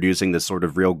for introducing this sort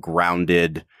of real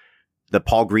grounded, the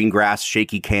Paul Greengrass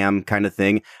shaky cam kind of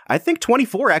thing. I think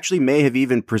 24 actually may have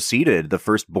even preceded the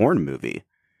first Bourne movie.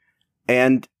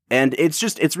 And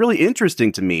it's really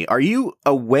interesting to me. Are you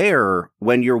aware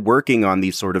when you're working on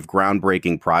these sort of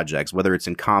groundbreaking projects, whether it's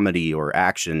in comedy or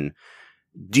action,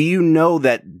 do you know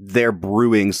that they're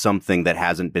brewing something that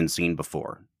hasn't been seen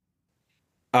before?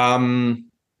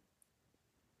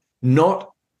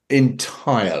 Not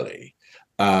entirely.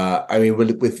 I mean,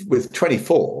 with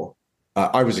 24,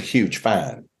 I was a huge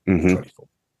fan of 24.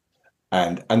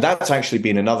 And that's actually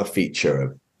been another feature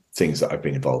of things that I've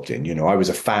been involved in. I was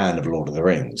a fan of Lord of the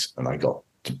Rings, and I got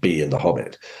to be in The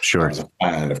Hobbit. Sure. I was a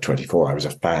fan of 24. I was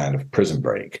a fan of Prison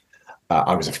Break.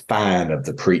 I was a fan of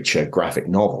the Preacher graphic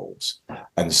novels.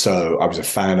 And so I was a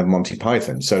fan of Monty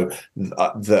Python. So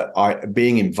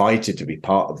being invited to be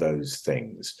part of those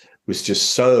things was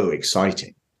just so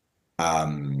exciting. I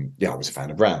was a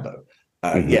fan of Rambo.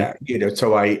 But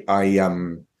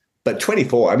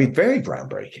 24, I mean, very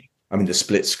groundbreaking. I mean, the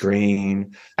split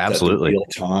screen, absolutely, the real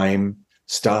time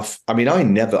stuff. I mean, I'll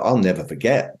never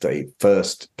forget the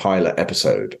first pilot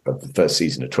episode of the first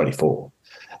season of 24.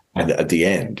 And at the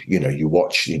end, you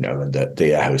watch, and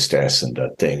the air hostess and the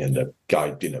thing and the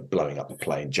guy, blowing up the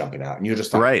plane, jumping out, and you're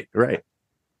just like, right.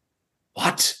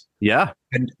 What? Yeah.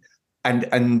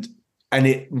 And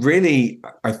it really,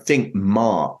 I think,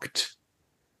 marked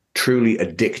truly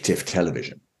addictive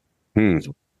television.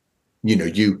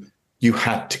 You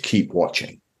had to keep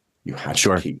watching. You had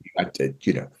to keep,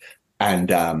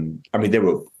 and I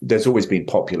mean, there's always been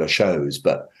popular shows,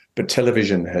 but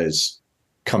television has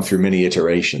come through many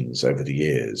iterations over the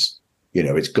years.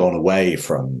 It's gone away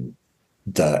from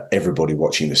everybody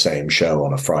watching the same show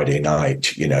on a Friday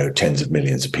night, tens of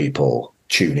millions of people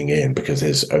tuning in because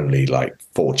there's only like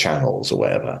 4 channels or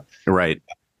whatever. Right.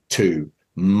 To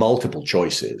multiple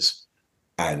choices,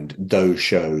 and those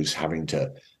shows having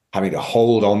to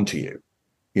hold on to you.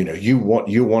 You want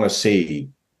to see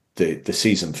the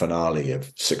season finale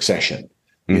of Succession.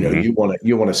 You want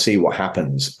to see what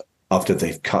happens after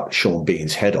they've cut Sean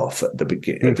Bean's head off at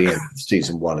the end of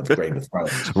season 1 of Game of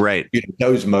Thrones. Right.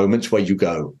 Those moments where you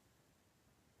go,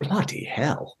 bloody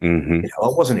hell. I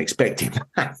wasn't expecting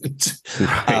that.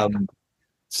 Right.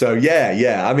 So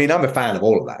yeah. I mean, I'm a fan of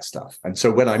all of that stuff. And so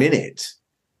when I'm in it,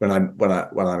 when I'm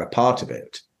a part of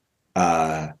it,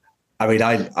 I mean,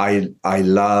 I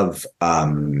love,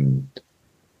 well,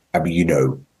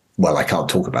 I can't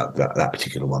talk about that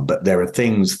particular one, but there are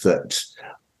things that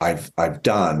I've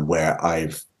done where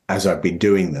as I've been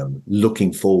doing them,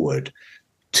 looking forward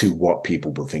to what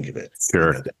people will think of it.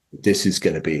 Sure. This is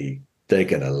going to be, they're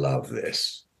going to love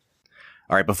this.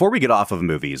 All right. Before we get off of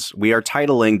movies, we are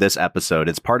titling this episode.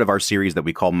 It's part of our series that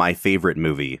we call My Favorite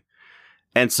Movie.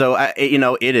 And so,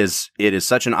 it is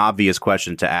such an obvious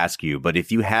question to ask you, but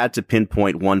if you had to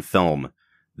pinpoint one film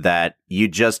that you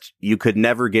could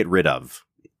never get rid of,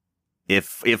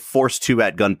 if forced to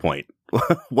at gunpoint,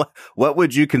 what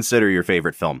would you consider your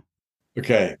favorite film?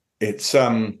 Okay. It's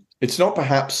not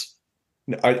perhaps,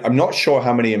 I'm not sure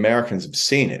how many Americans have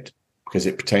seen it because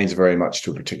it pertains very much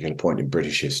to a particular point in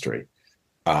British history.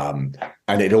 And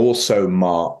it also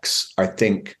marks, I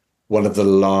think, one of the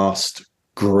last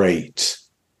great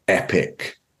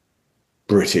epic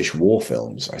British war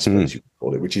films, I suppose you could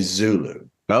call it, which is Zulu.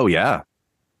 Oh, yeah.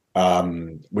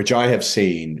 Which I have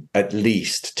seen at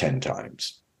least 10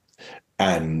 times.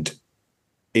 And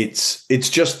it's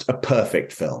just a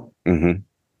perfect film.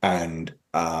 And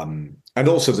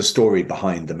also the story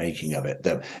behind the making of it.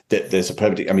 There's a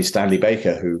perfect, I mean, Stanley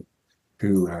Baker, who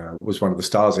was one of the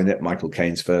stars in it, Michael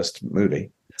Caine's first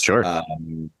movie. Sure.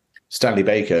 Stanley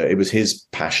Baker, it was his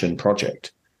passion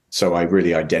project. So I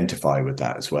really identify with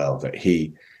that as well, that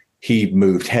he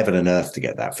moved heaven and earth to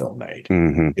get that film made.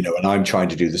 And I'm trying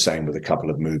to do the same with a couple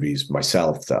of movies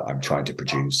myself that I'm trying to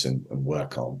produce and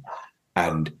work on.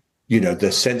 And,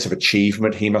 the sense of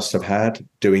achievement he must have had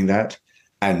doing that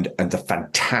and the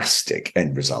fantastic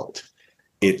end result.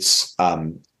 It's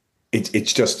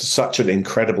just such an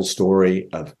incredible story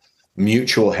of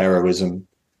mutual heroism,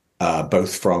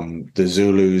 both from the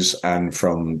Zulus and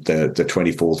from the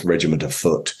 24th Regiment of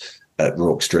Foot at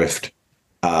Rorke's Drift.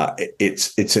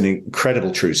 It's an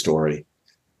incredible true story,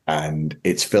 and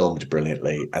it's filmed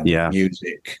brilliantly. And the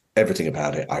music, everything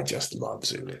about it, I just love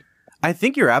Zulu. I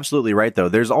think you're absolutely right, though.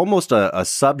 There's almost a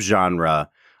subgenre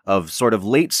of sort of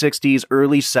late 60s,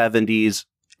 early 70s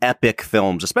epic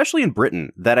films, especially in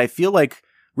Britain, that I feel like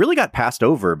really got passed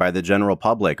over by the general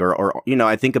public. Or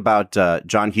I think about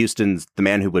John Huston's The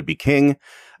Man Who Would Be King.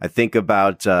 I think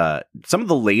about some of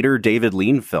the later David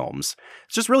Lean films.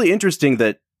 It's just really interesting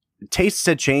that tastes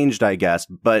had changed, I guess.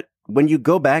 But when you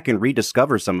go back and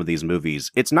rediscover some of these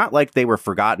movies, it's not like they were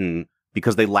forgotten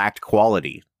because they lacked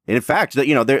quality. And in fact,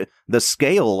 the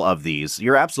scale of these,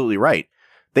 you're absolutely right.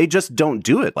 They just don't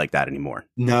do it like that anymore.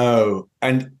 No.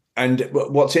 And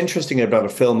what's interesting about a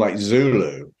film like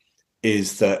Zulu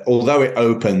is that although it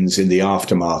opens in the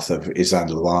aftermath of Isan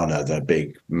Luana, the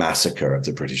big massacre of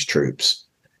the British troops,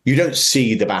 you don't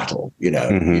see the battle.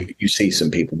 You see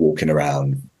some people walking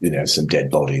around, some dead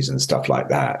bodies and stuff like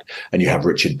that. And you have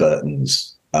Richard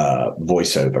Burton's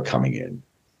voiceover coming in.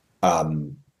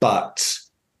 But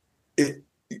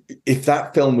if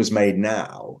that film was made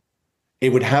now,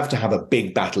 it would have to have a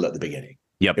big battle at the beginning.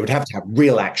 Yep. It would have to have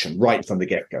real action right from the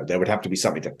get-go. There would have to be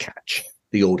something to catch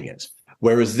the audience.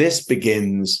 Whereas this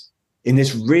begins in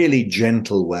this really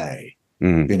gentle way,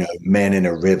 men in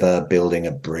a river building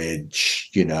a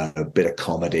bridge, a bit of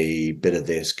comedy, bit of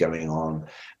this going on.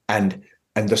 And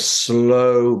the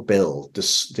slow build,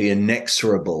 the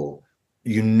inexorable,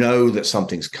 that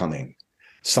something's coming.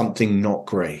 Something not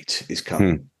great is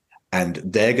coming. And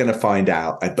they're going to find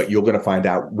out, but you're going to find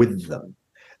out with them.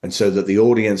 And so that the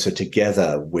audience are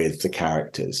together with the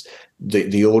characters.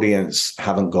 The audience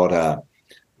haven't got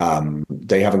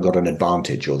they haven't got an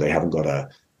advantage, or they haven't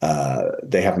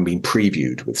been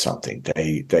previewed with something.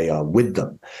 They are with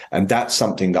them. And that's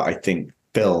something that I think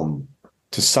film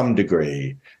to some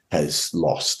degree has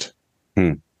lost.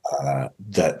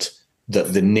 That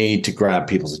the need to grab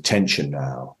people's attention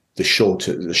now, the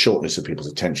shortness of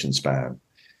people's attention span,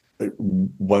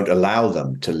 won't allow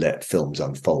them to let films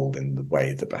unfold in the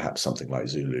way that perhaps something like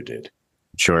Zulu did.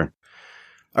 Sure.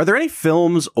 Are there any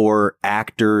films or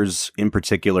actors in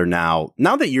particular now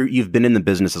that you've been in the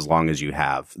business as long as you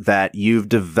have, that you've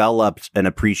developed an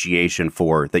appreciation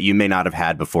for that you may not have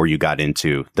had before you got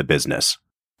into the business?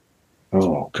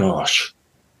 Oh, gosh.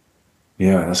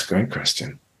 Yeah, that's a great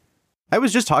question. I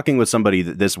was just talking with somebody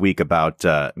this week about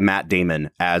Matt Damon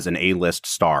as an A-list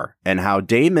star, and how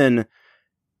Damon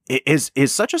is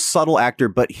such a subtle actor,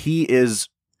 but he's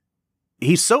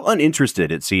so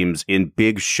uninterested, it seems, in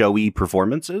big showy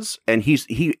performances, and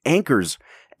he anchors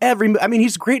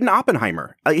he's great in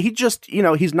Oppenheimer. He just,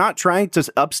 he's not trying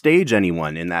to upstage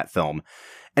anyone in that film.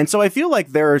 And so I feel like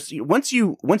once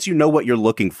you know what you're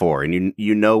looking for, and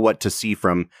you know what to see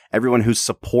from everyone who's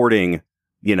supporting,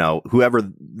 whoever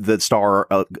the star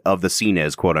of the scene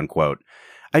is, quote unquote,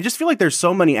 I just feel like there's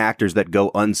so many actors that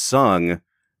go unsung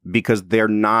because they're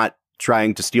not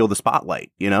trying to steal the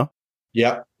spotlight, Yeah.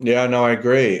 Yeah, no, I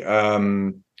agree. I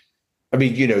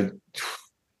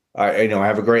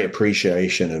have a great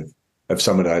appreciation of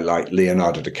somebody like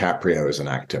Leonardo DiCaprio as an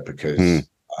actor, because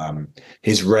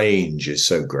his range is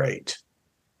so great.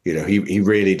 He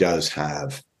really does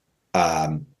have,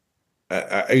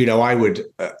 it's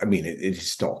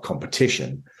not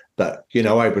competition, but,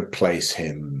 I would place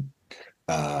him,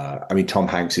 Tom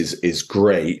Hanks is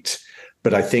great.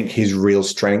 But I think his real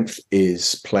strength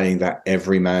is playing that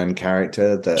everyman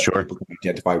character that people can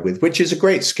identify with, which is a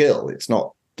great skill. It's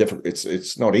not difficult.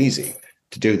 It's not easy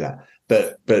to do that.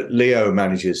 But Leo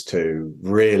manages to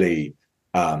really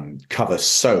cover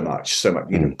so much,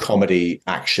 comedy,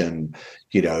 action.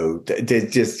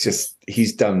 Just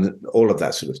he's done all of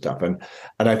that sort of stuff. And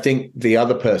I think the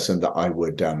other person that I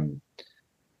would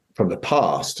from the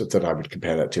past that I would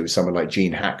compare that to is someone like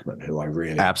Gene Hackman, who I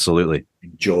really absolutely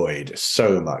enjoyed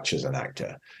so much as an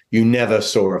actor. You never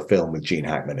saw a film with Gene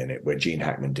Hackman in it where Gene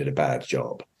Hackman did a bad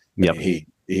job. Yep.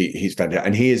 He's fantastic.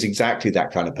 And he is exactly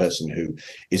that kind of person who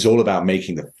is all about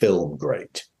making the film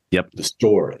great. Yep. The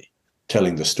story,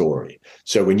 telling the story.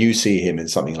 So when you see him in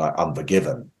something like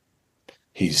Unforgiven,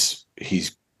 he's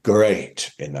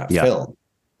great in that film,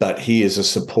 but he is a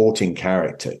supporting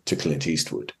character to Clint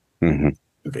Eastwood.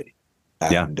 Movie.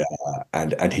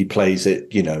 And he plays it,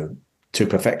 to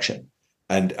perfection.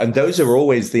 And those are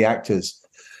always the actors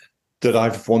that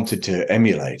I've wanted to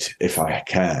emulate if I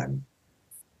can.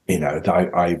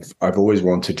 I've always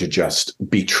wanted to just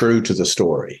be true to the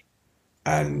story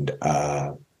and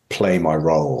play my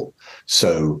role.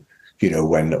 So,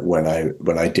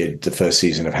 when I did the first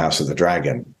season of House of the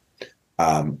Dragon,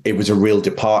 it was a real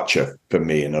departure for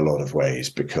me in a lot of ways,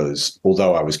 because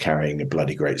although I was carrying a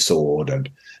bloody great sword and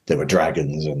there were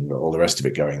dragons and all the rest of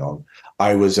it going on,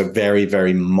 I was a very,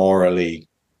 very morally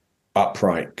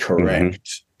upright,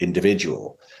 correct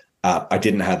individual. I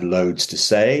didn't have loads to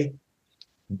say,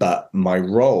 but my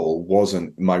role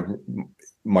wasn't my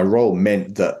role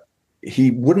meant that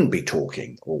he wouldn't be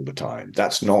talking all the time.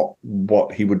 That's not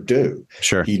what he would do.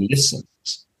 Sure. He listens.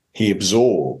 he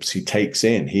absorbs, he takes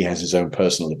in, he has his own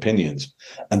personal opinions,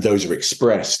 and those are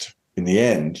expressed. In the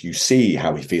end, you see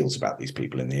how he feels about these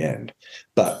people in the end.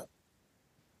 But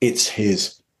it's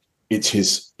his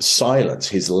silence,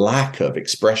 his lack of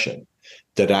expression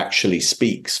that actually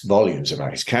speaks volumes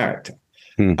about his character.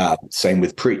 Same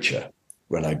with Preacher.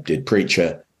 When I did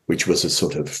Preacher, which was a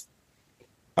sort of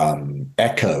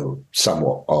echo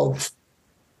somewhat of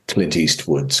Clint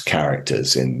Eastwood's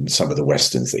characters in some of the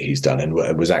Westerns that he's done, and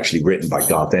it was actually written by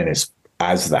Garth Ennis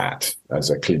as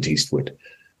a Clint Eastwood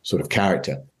sort of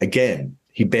character. Again,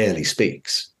 he barely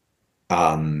speaks,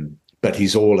 but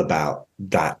he's all about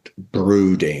that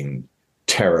brooding,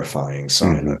 terrifying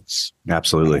silence.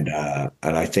 Absolutely.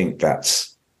 And I think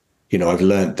that's, I've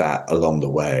learned that along the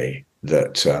way,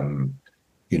 that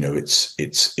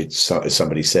it's as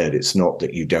somebody said, it's not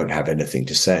that you don't have anything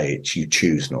to say, it's you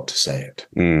choose not to say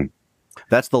it.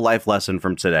 That's the life lesson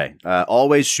from today.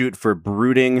 Always shoot for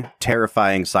brooding,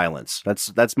 terrifying silence.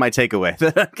 That's my takeaway.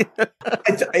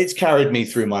 It's carried me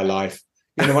through my life.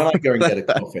 When I go and get a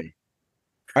coffee,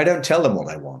 I don't tell them what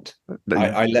I want.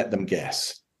 I let them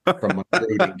guess from my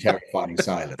brooding, terrifying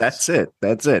silence. That's it.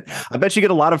 I bet you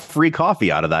get a lot of free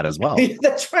coffee out of that as well.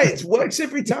 That's right. It works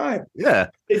every time. Yeah.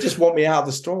 They just want me out of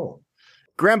the store.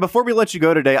 Graham, before we let you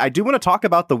go today, I do want to talk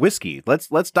about the whiskey.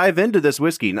 Let's dive into this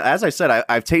whiskey. As I said,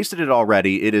 I've tasted it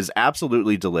already. It is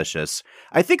absolutely delicious.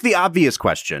 I think the obvious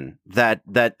question that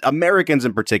Americans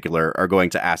in particular are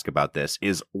going to ask about this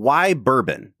is, why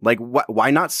bourbon? Like, why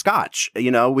not Scotch?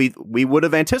 We would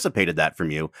have anticipated that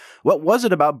from you. What was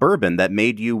it about bourbon that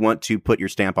made you want to put your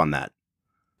stamp on that?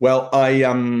 Well,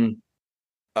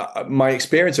 my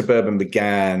experience of bourbon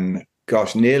began,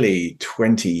 nearly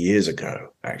 20 years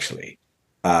ago, actually.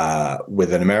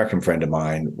 With an American friend of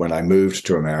mine when I moved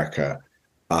to America,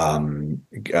 an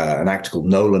actor called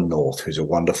Nolan North, who's a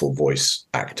wonderful voice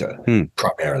actor,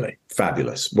 primarily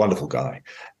fabulous, wonderful guy.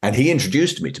 And he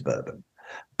introduced me to bourbon.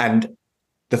 And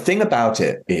the thing about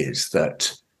it is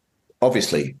that,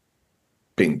 obviously,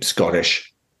 being Scottish,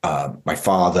 my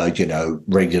father,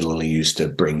 regularly used to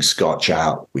bring Scotch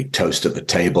out. We'd toast at the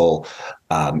table.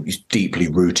 He's deeply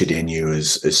rooted in you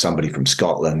as somebody from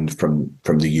Scotland, from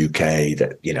the UK.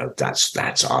 That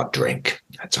that's our drink.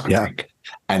 That's our drink.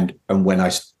 And when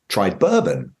I tried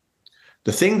bourbon,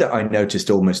 the thing that I noticed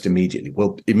almost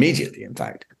immediately, in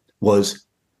fact, was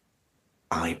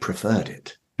I preferred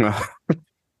it.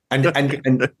 And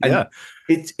yeah.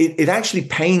 It actually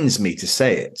pains me to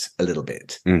say it a little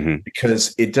bit,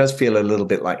 because it does feel a little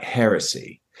bit like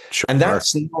heresy. Sure. And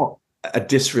that's not a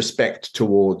disrespect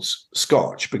towards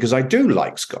Scotch, because I do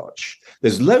like Scotch.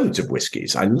 There's loads of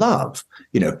whiskies I love,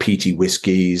 peaty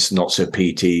whiskies, not so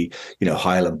peaty,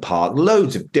 Highland Park,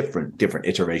 loads of different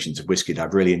iterations of whiskey that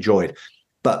I've really enjoyed.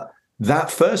 But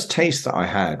that first taste that I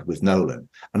had with Nolan,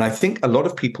 and I think a lot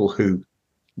of people who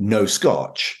know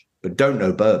Scotch but don't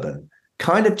know bourbon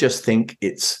kind of just think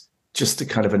it's just a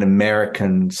kind of an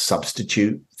American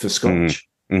substitute for Scotch,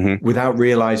 without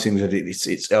realizing that it's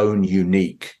its own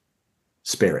unique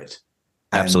spirit.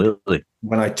 And absolutely.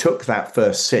 When I took that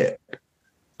first sip,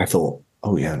 I thought,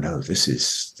 oh yeah, no, this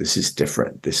is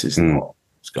different. This is not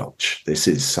Scotch. This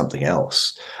is something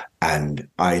else. And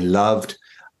I loved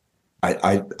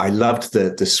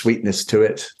the sweetness to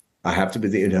it. I have to be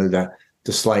the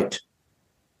slight,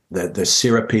 the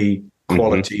syrupy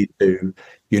quality to,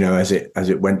 as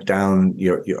it went down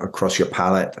your across your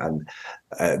palate, and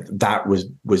that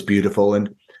was beautiful.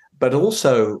 But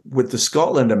also with the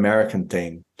Scotland American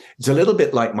thing, it's a little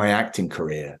bit like my acting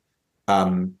career.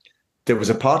 There was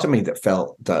a part of me that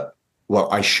felt that, well,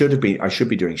 I should be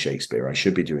doing Shakespeare, I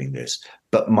should be doing this,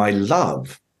 but my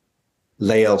love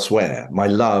lay elsewhere. My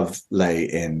love lay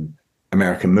in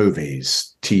American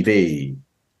movies, TV,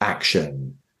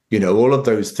 action, all of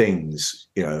those things,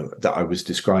 that I was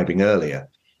describing earlier.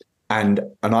 And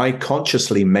I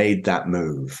consciously made that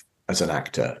move as an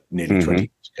actor nearly 20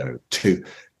 years ago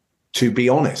to be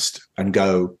honest and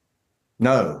go,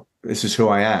 no, this is who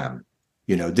I am.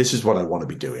 This is what I want to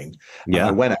be doing. Yeah. And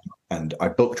I went out and I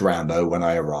booked Rambo when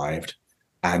I arrived,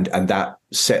 and that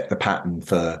set the pattern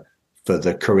for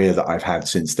the career that I've had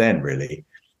since then, really.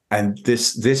 And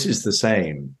this is the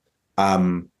same.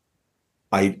 I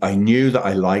knew that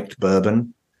I liked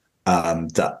bourbon,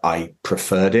 that I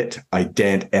preferred it. I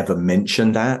daren't ever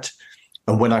mention that.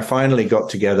 And when I finally got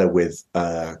together with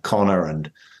Connor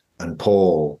and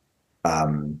Paul,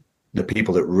 the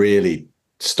people that really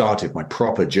started my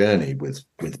proper journey with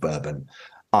bourbon,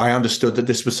 I understood that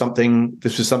this was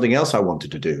something else I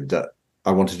wanted to do, that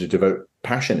I wanted to devote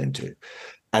passion into,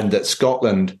 and that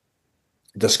Scotland,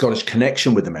 the Scottish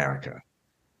connection with America,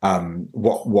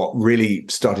 what really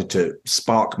started to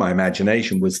spark my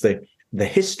imagination was the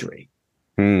history,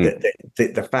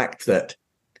 the fact that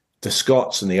the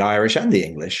Scots and the Irish and the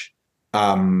English,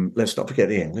 let's not forget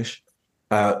the English,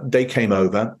 they came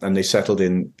over and they settled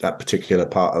in that particular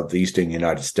part of the eastern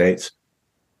United States,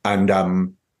 and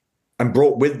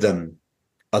brought with them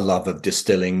a love of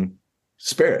distilling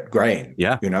spirit, grain.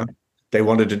 Yeah, they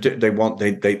wanted to do.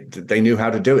 They knew how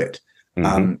to do it.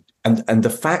 And the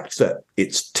fact that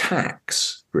it's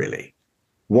tax, really,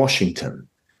 Washington,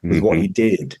 with what he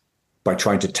did by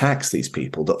trying to tax these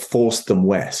people, that forced them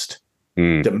west,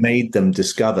 that made them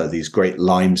discover these great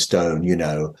limestone,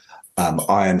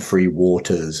 iron-free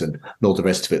waters and all the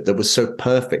rest of it, that was so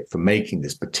perfect for making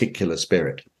this particular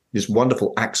spirit, this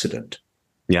wonderful accident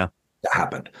that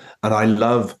happened. And I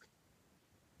love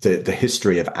the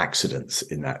history of accidents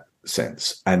in that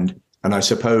sense. And I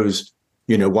suppose,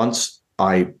 once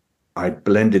I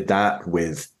blended that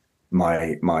with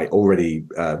my already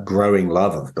growing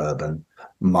love of bourbon,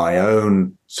 my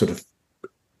own sort of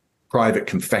private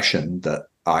confession that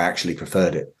I actually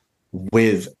preferred it,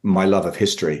 with my love of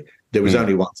history, there was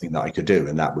only one thing that I could do,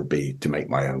 and that would be to make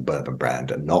my own bourbon brand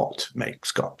and not make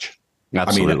Scotch.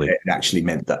 Absolutely. I mean, it actually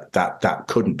meant that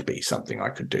couldn't be something I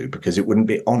could do, because it wouldn't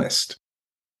be honest.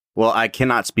 Well, I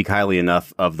cannot speak highly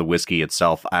enough of the whiskey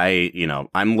itself.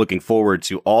 I'm looking forward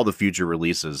to all the future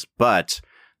releases, but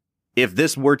if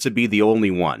this were to be the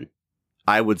only one,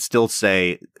 I would still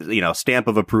say, stamp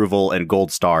of approval and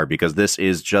gold star, because this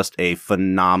is just a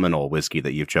phenomenal whiskey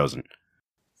that you've chosen.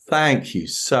 Thank you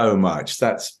so much.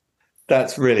 That's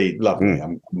really lovely.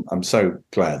 I'm so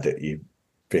glad that you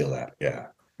feel that. Yeah,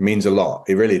 it means a lot.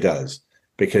 It really does,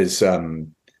 because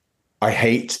I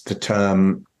hate the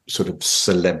term sort of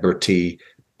celebrity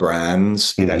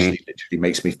brands. It actually literally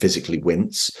makes me physically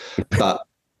wince. But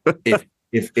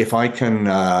if I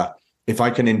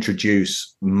can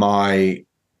introduce my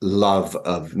love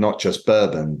of not just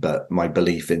bourbon, but my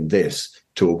belief in this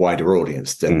to a wider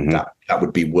audience, then that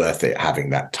would be worth it, having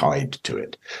that tied to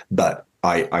it. But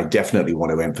I definitely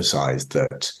want to emphasize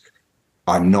that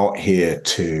I'm not here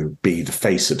to be the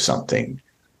face of something.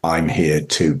 I'm here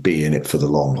to be in it for the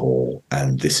long haul,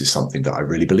 and this is something that I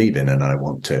really believe in, and I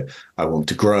want to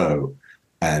grow,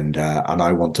 and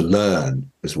I want to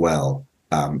learn as well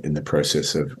in the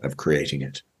process of creating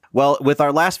it. Well, with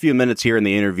our last few minutes here in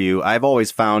the interview, I've always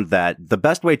found that the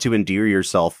best way to endear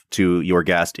yourself to your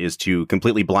guest is to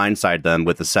completely blindside them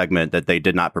with a segment that they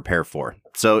did not prepare for.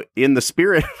 So in the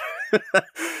spirit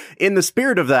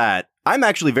of that, I'm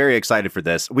actually very excited for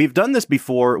this. We've done this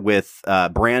before with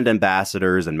brand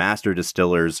ambassadors and master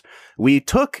distillers. We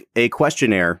took a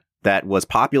questionnaire that was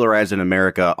popularized in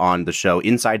America on the show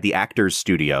Inside the Actors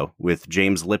Studio with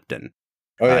James Lipton.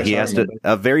 He asked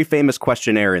a very famous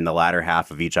questionnaire in the latter half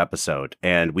of each episode,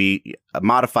 and we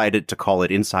modified it to call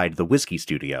it Inside the Whiskey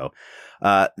Studio.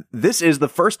 This is the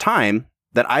first time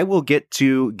that I will get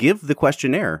to give the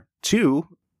questionnaire to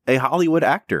a Hollywood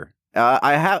actor.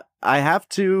 I have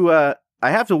to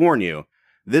warn you,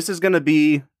 this is going to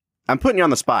be, I'm putting you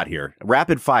on the spot here,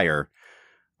 rapid fire.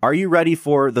 Are you ready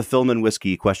for the Film and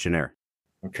Whiskey questionnaire?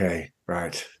 Okay,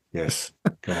 right. Yes.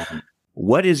 Go on.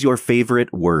 What is your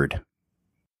favorite word?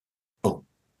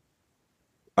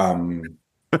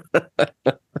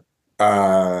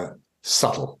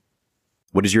 Subtle.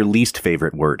 What is your least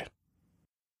favorite word?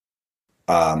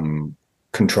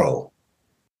 Control.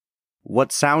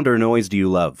 What sound or noise do you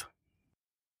love?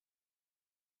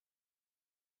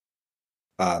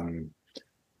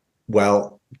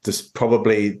 Well, this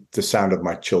probably the sound of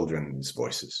my children's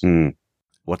voices.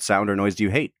 What sound or noise do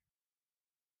you hate?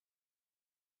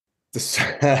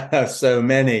 So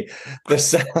many. The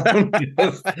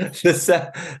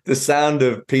sound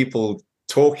of people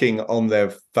talking on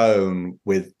their phone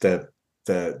with the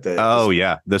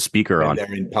speaker on.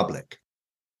 They're in public.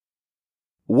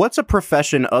 What's a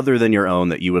profession other than your own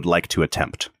that you would like to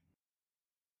attempt?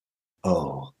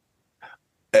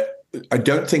 I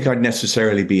don't think I'd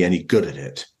necessarily be any good at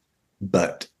it,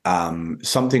 but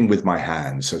something with my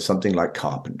hands, so something like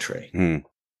carpentry.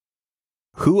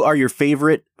 Who are your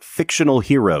favorite fictional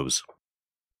heroes?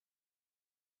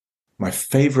 My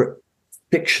favorite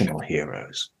fictional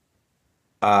heroes?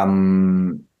 Let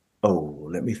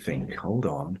me think. Hold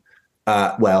on.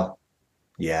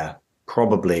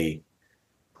 Probably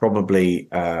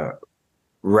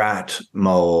Rat,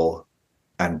 Mole,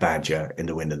 and Badger in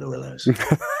The Wind and the Willows.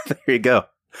 There you go.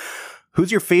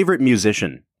 Who's your favorite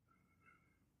musician?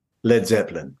 Led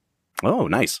Zeppelin. Oh,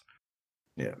 nice.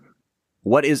 Yeah.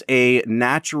 What is a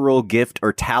natural gift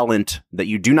or talent that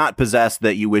you do not possess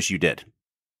that you wish you did?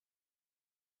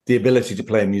 The ability to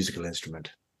play a musical instrument.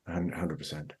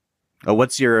 100%.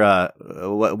 What's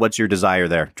your desire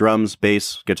there? Drums,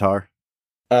 bass, guitar?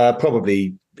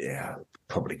 Probably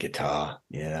guitar.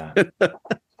 Yeah.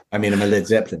 I mean, I'm a Led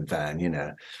Zeppelin fan, you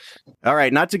know. All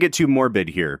right, not to get too morbid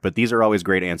here, but these are always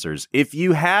great answers. If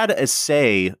you had a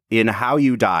say in how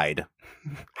you died,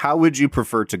 how would you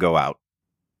prefer to go out?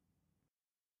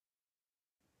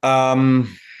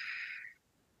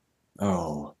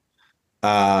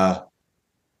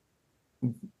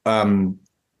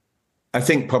 I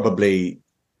think probably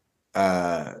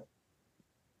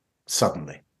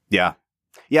suddenly. Yeah.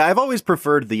 Yeah, I've always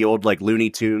preferred the old like Looney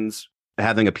Tunes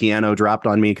having a piano dropped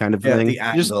on me kind of thing. The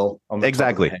angle on the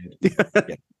exactly. top of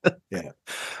the head. Yeah.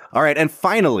 All right. And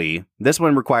finally, this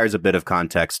one requires a bit of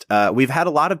context. We've had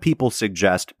a lot of people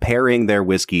suggest pairing their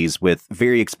whiskeys with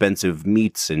very expensive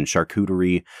meats and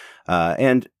charcuterie.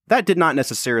 And that did not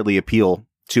necessarily appeal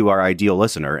to our ideal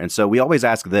listener. And so we always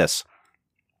ask this.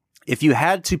 If you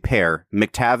had to pair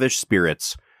McTavish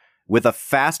spirits with a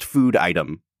fast food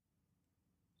item,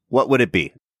 what would it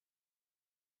be?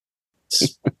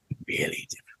 It's really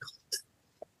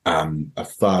difficult. A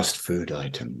fast food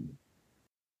item.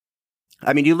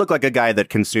 I mean, you look like a guy that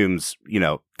consumes,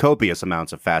 copious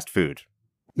amounts of fast food.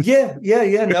 Yeah.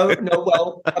 No.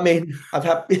 Well, I mean, I've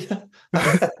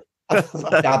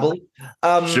dabbled.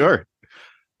 Sure.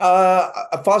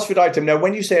 A fast food item. Now,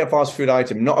 when you say a fast food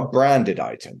item, not a branded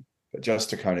item, but just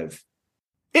to kind of.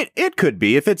 It could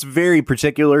be if it's very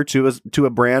particular to a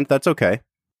brand. That's okay.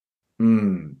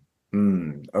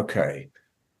 Okay.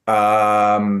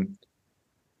 Let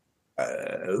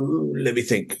me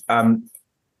think. I'm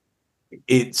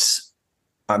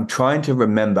trying to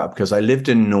remember because I lived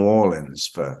in New Orleans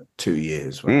for 2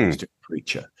 years when I was a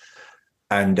preacher.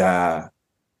 And that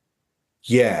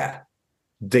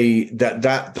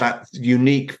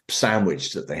unique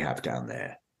sandwich that they have down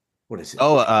there. What is it?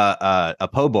 Oh, a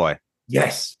po' boy.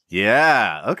 Yes.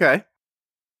 Yeah. Okay.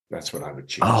 That's what I would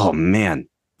choose. Oh man,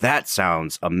 that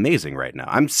sounds amazing right now.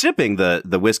 I'm sipping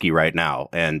the whiskey right now,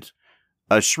 and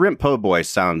a shrimp po' boy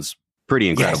sounds pretty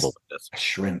incredible. Yes. A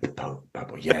shrimp po'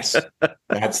 boy. Yes,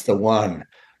 that's the one.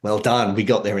 Well done. We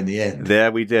got there in the end. Yeah,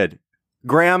 we did.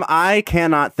 Graham, I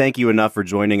cannot thank you enough for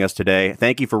joining us today.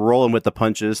 Thank you for rolling with the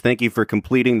punches. Thank you for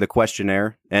completing the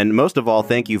questionnaire. And most of all,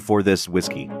 thank you for this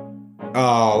whiskey.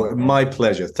 Oh, my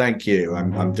pleasure. Thank you.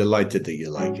 I'm delighted that you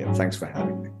like it. Thanks for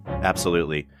having me.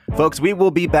 Absolutely. Folks, we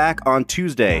will be back on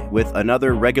Tuesday with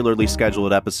another regularly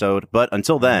scheduled episode. But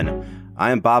until then, I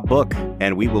am Bob Book,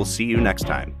 and we will see you next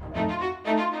time.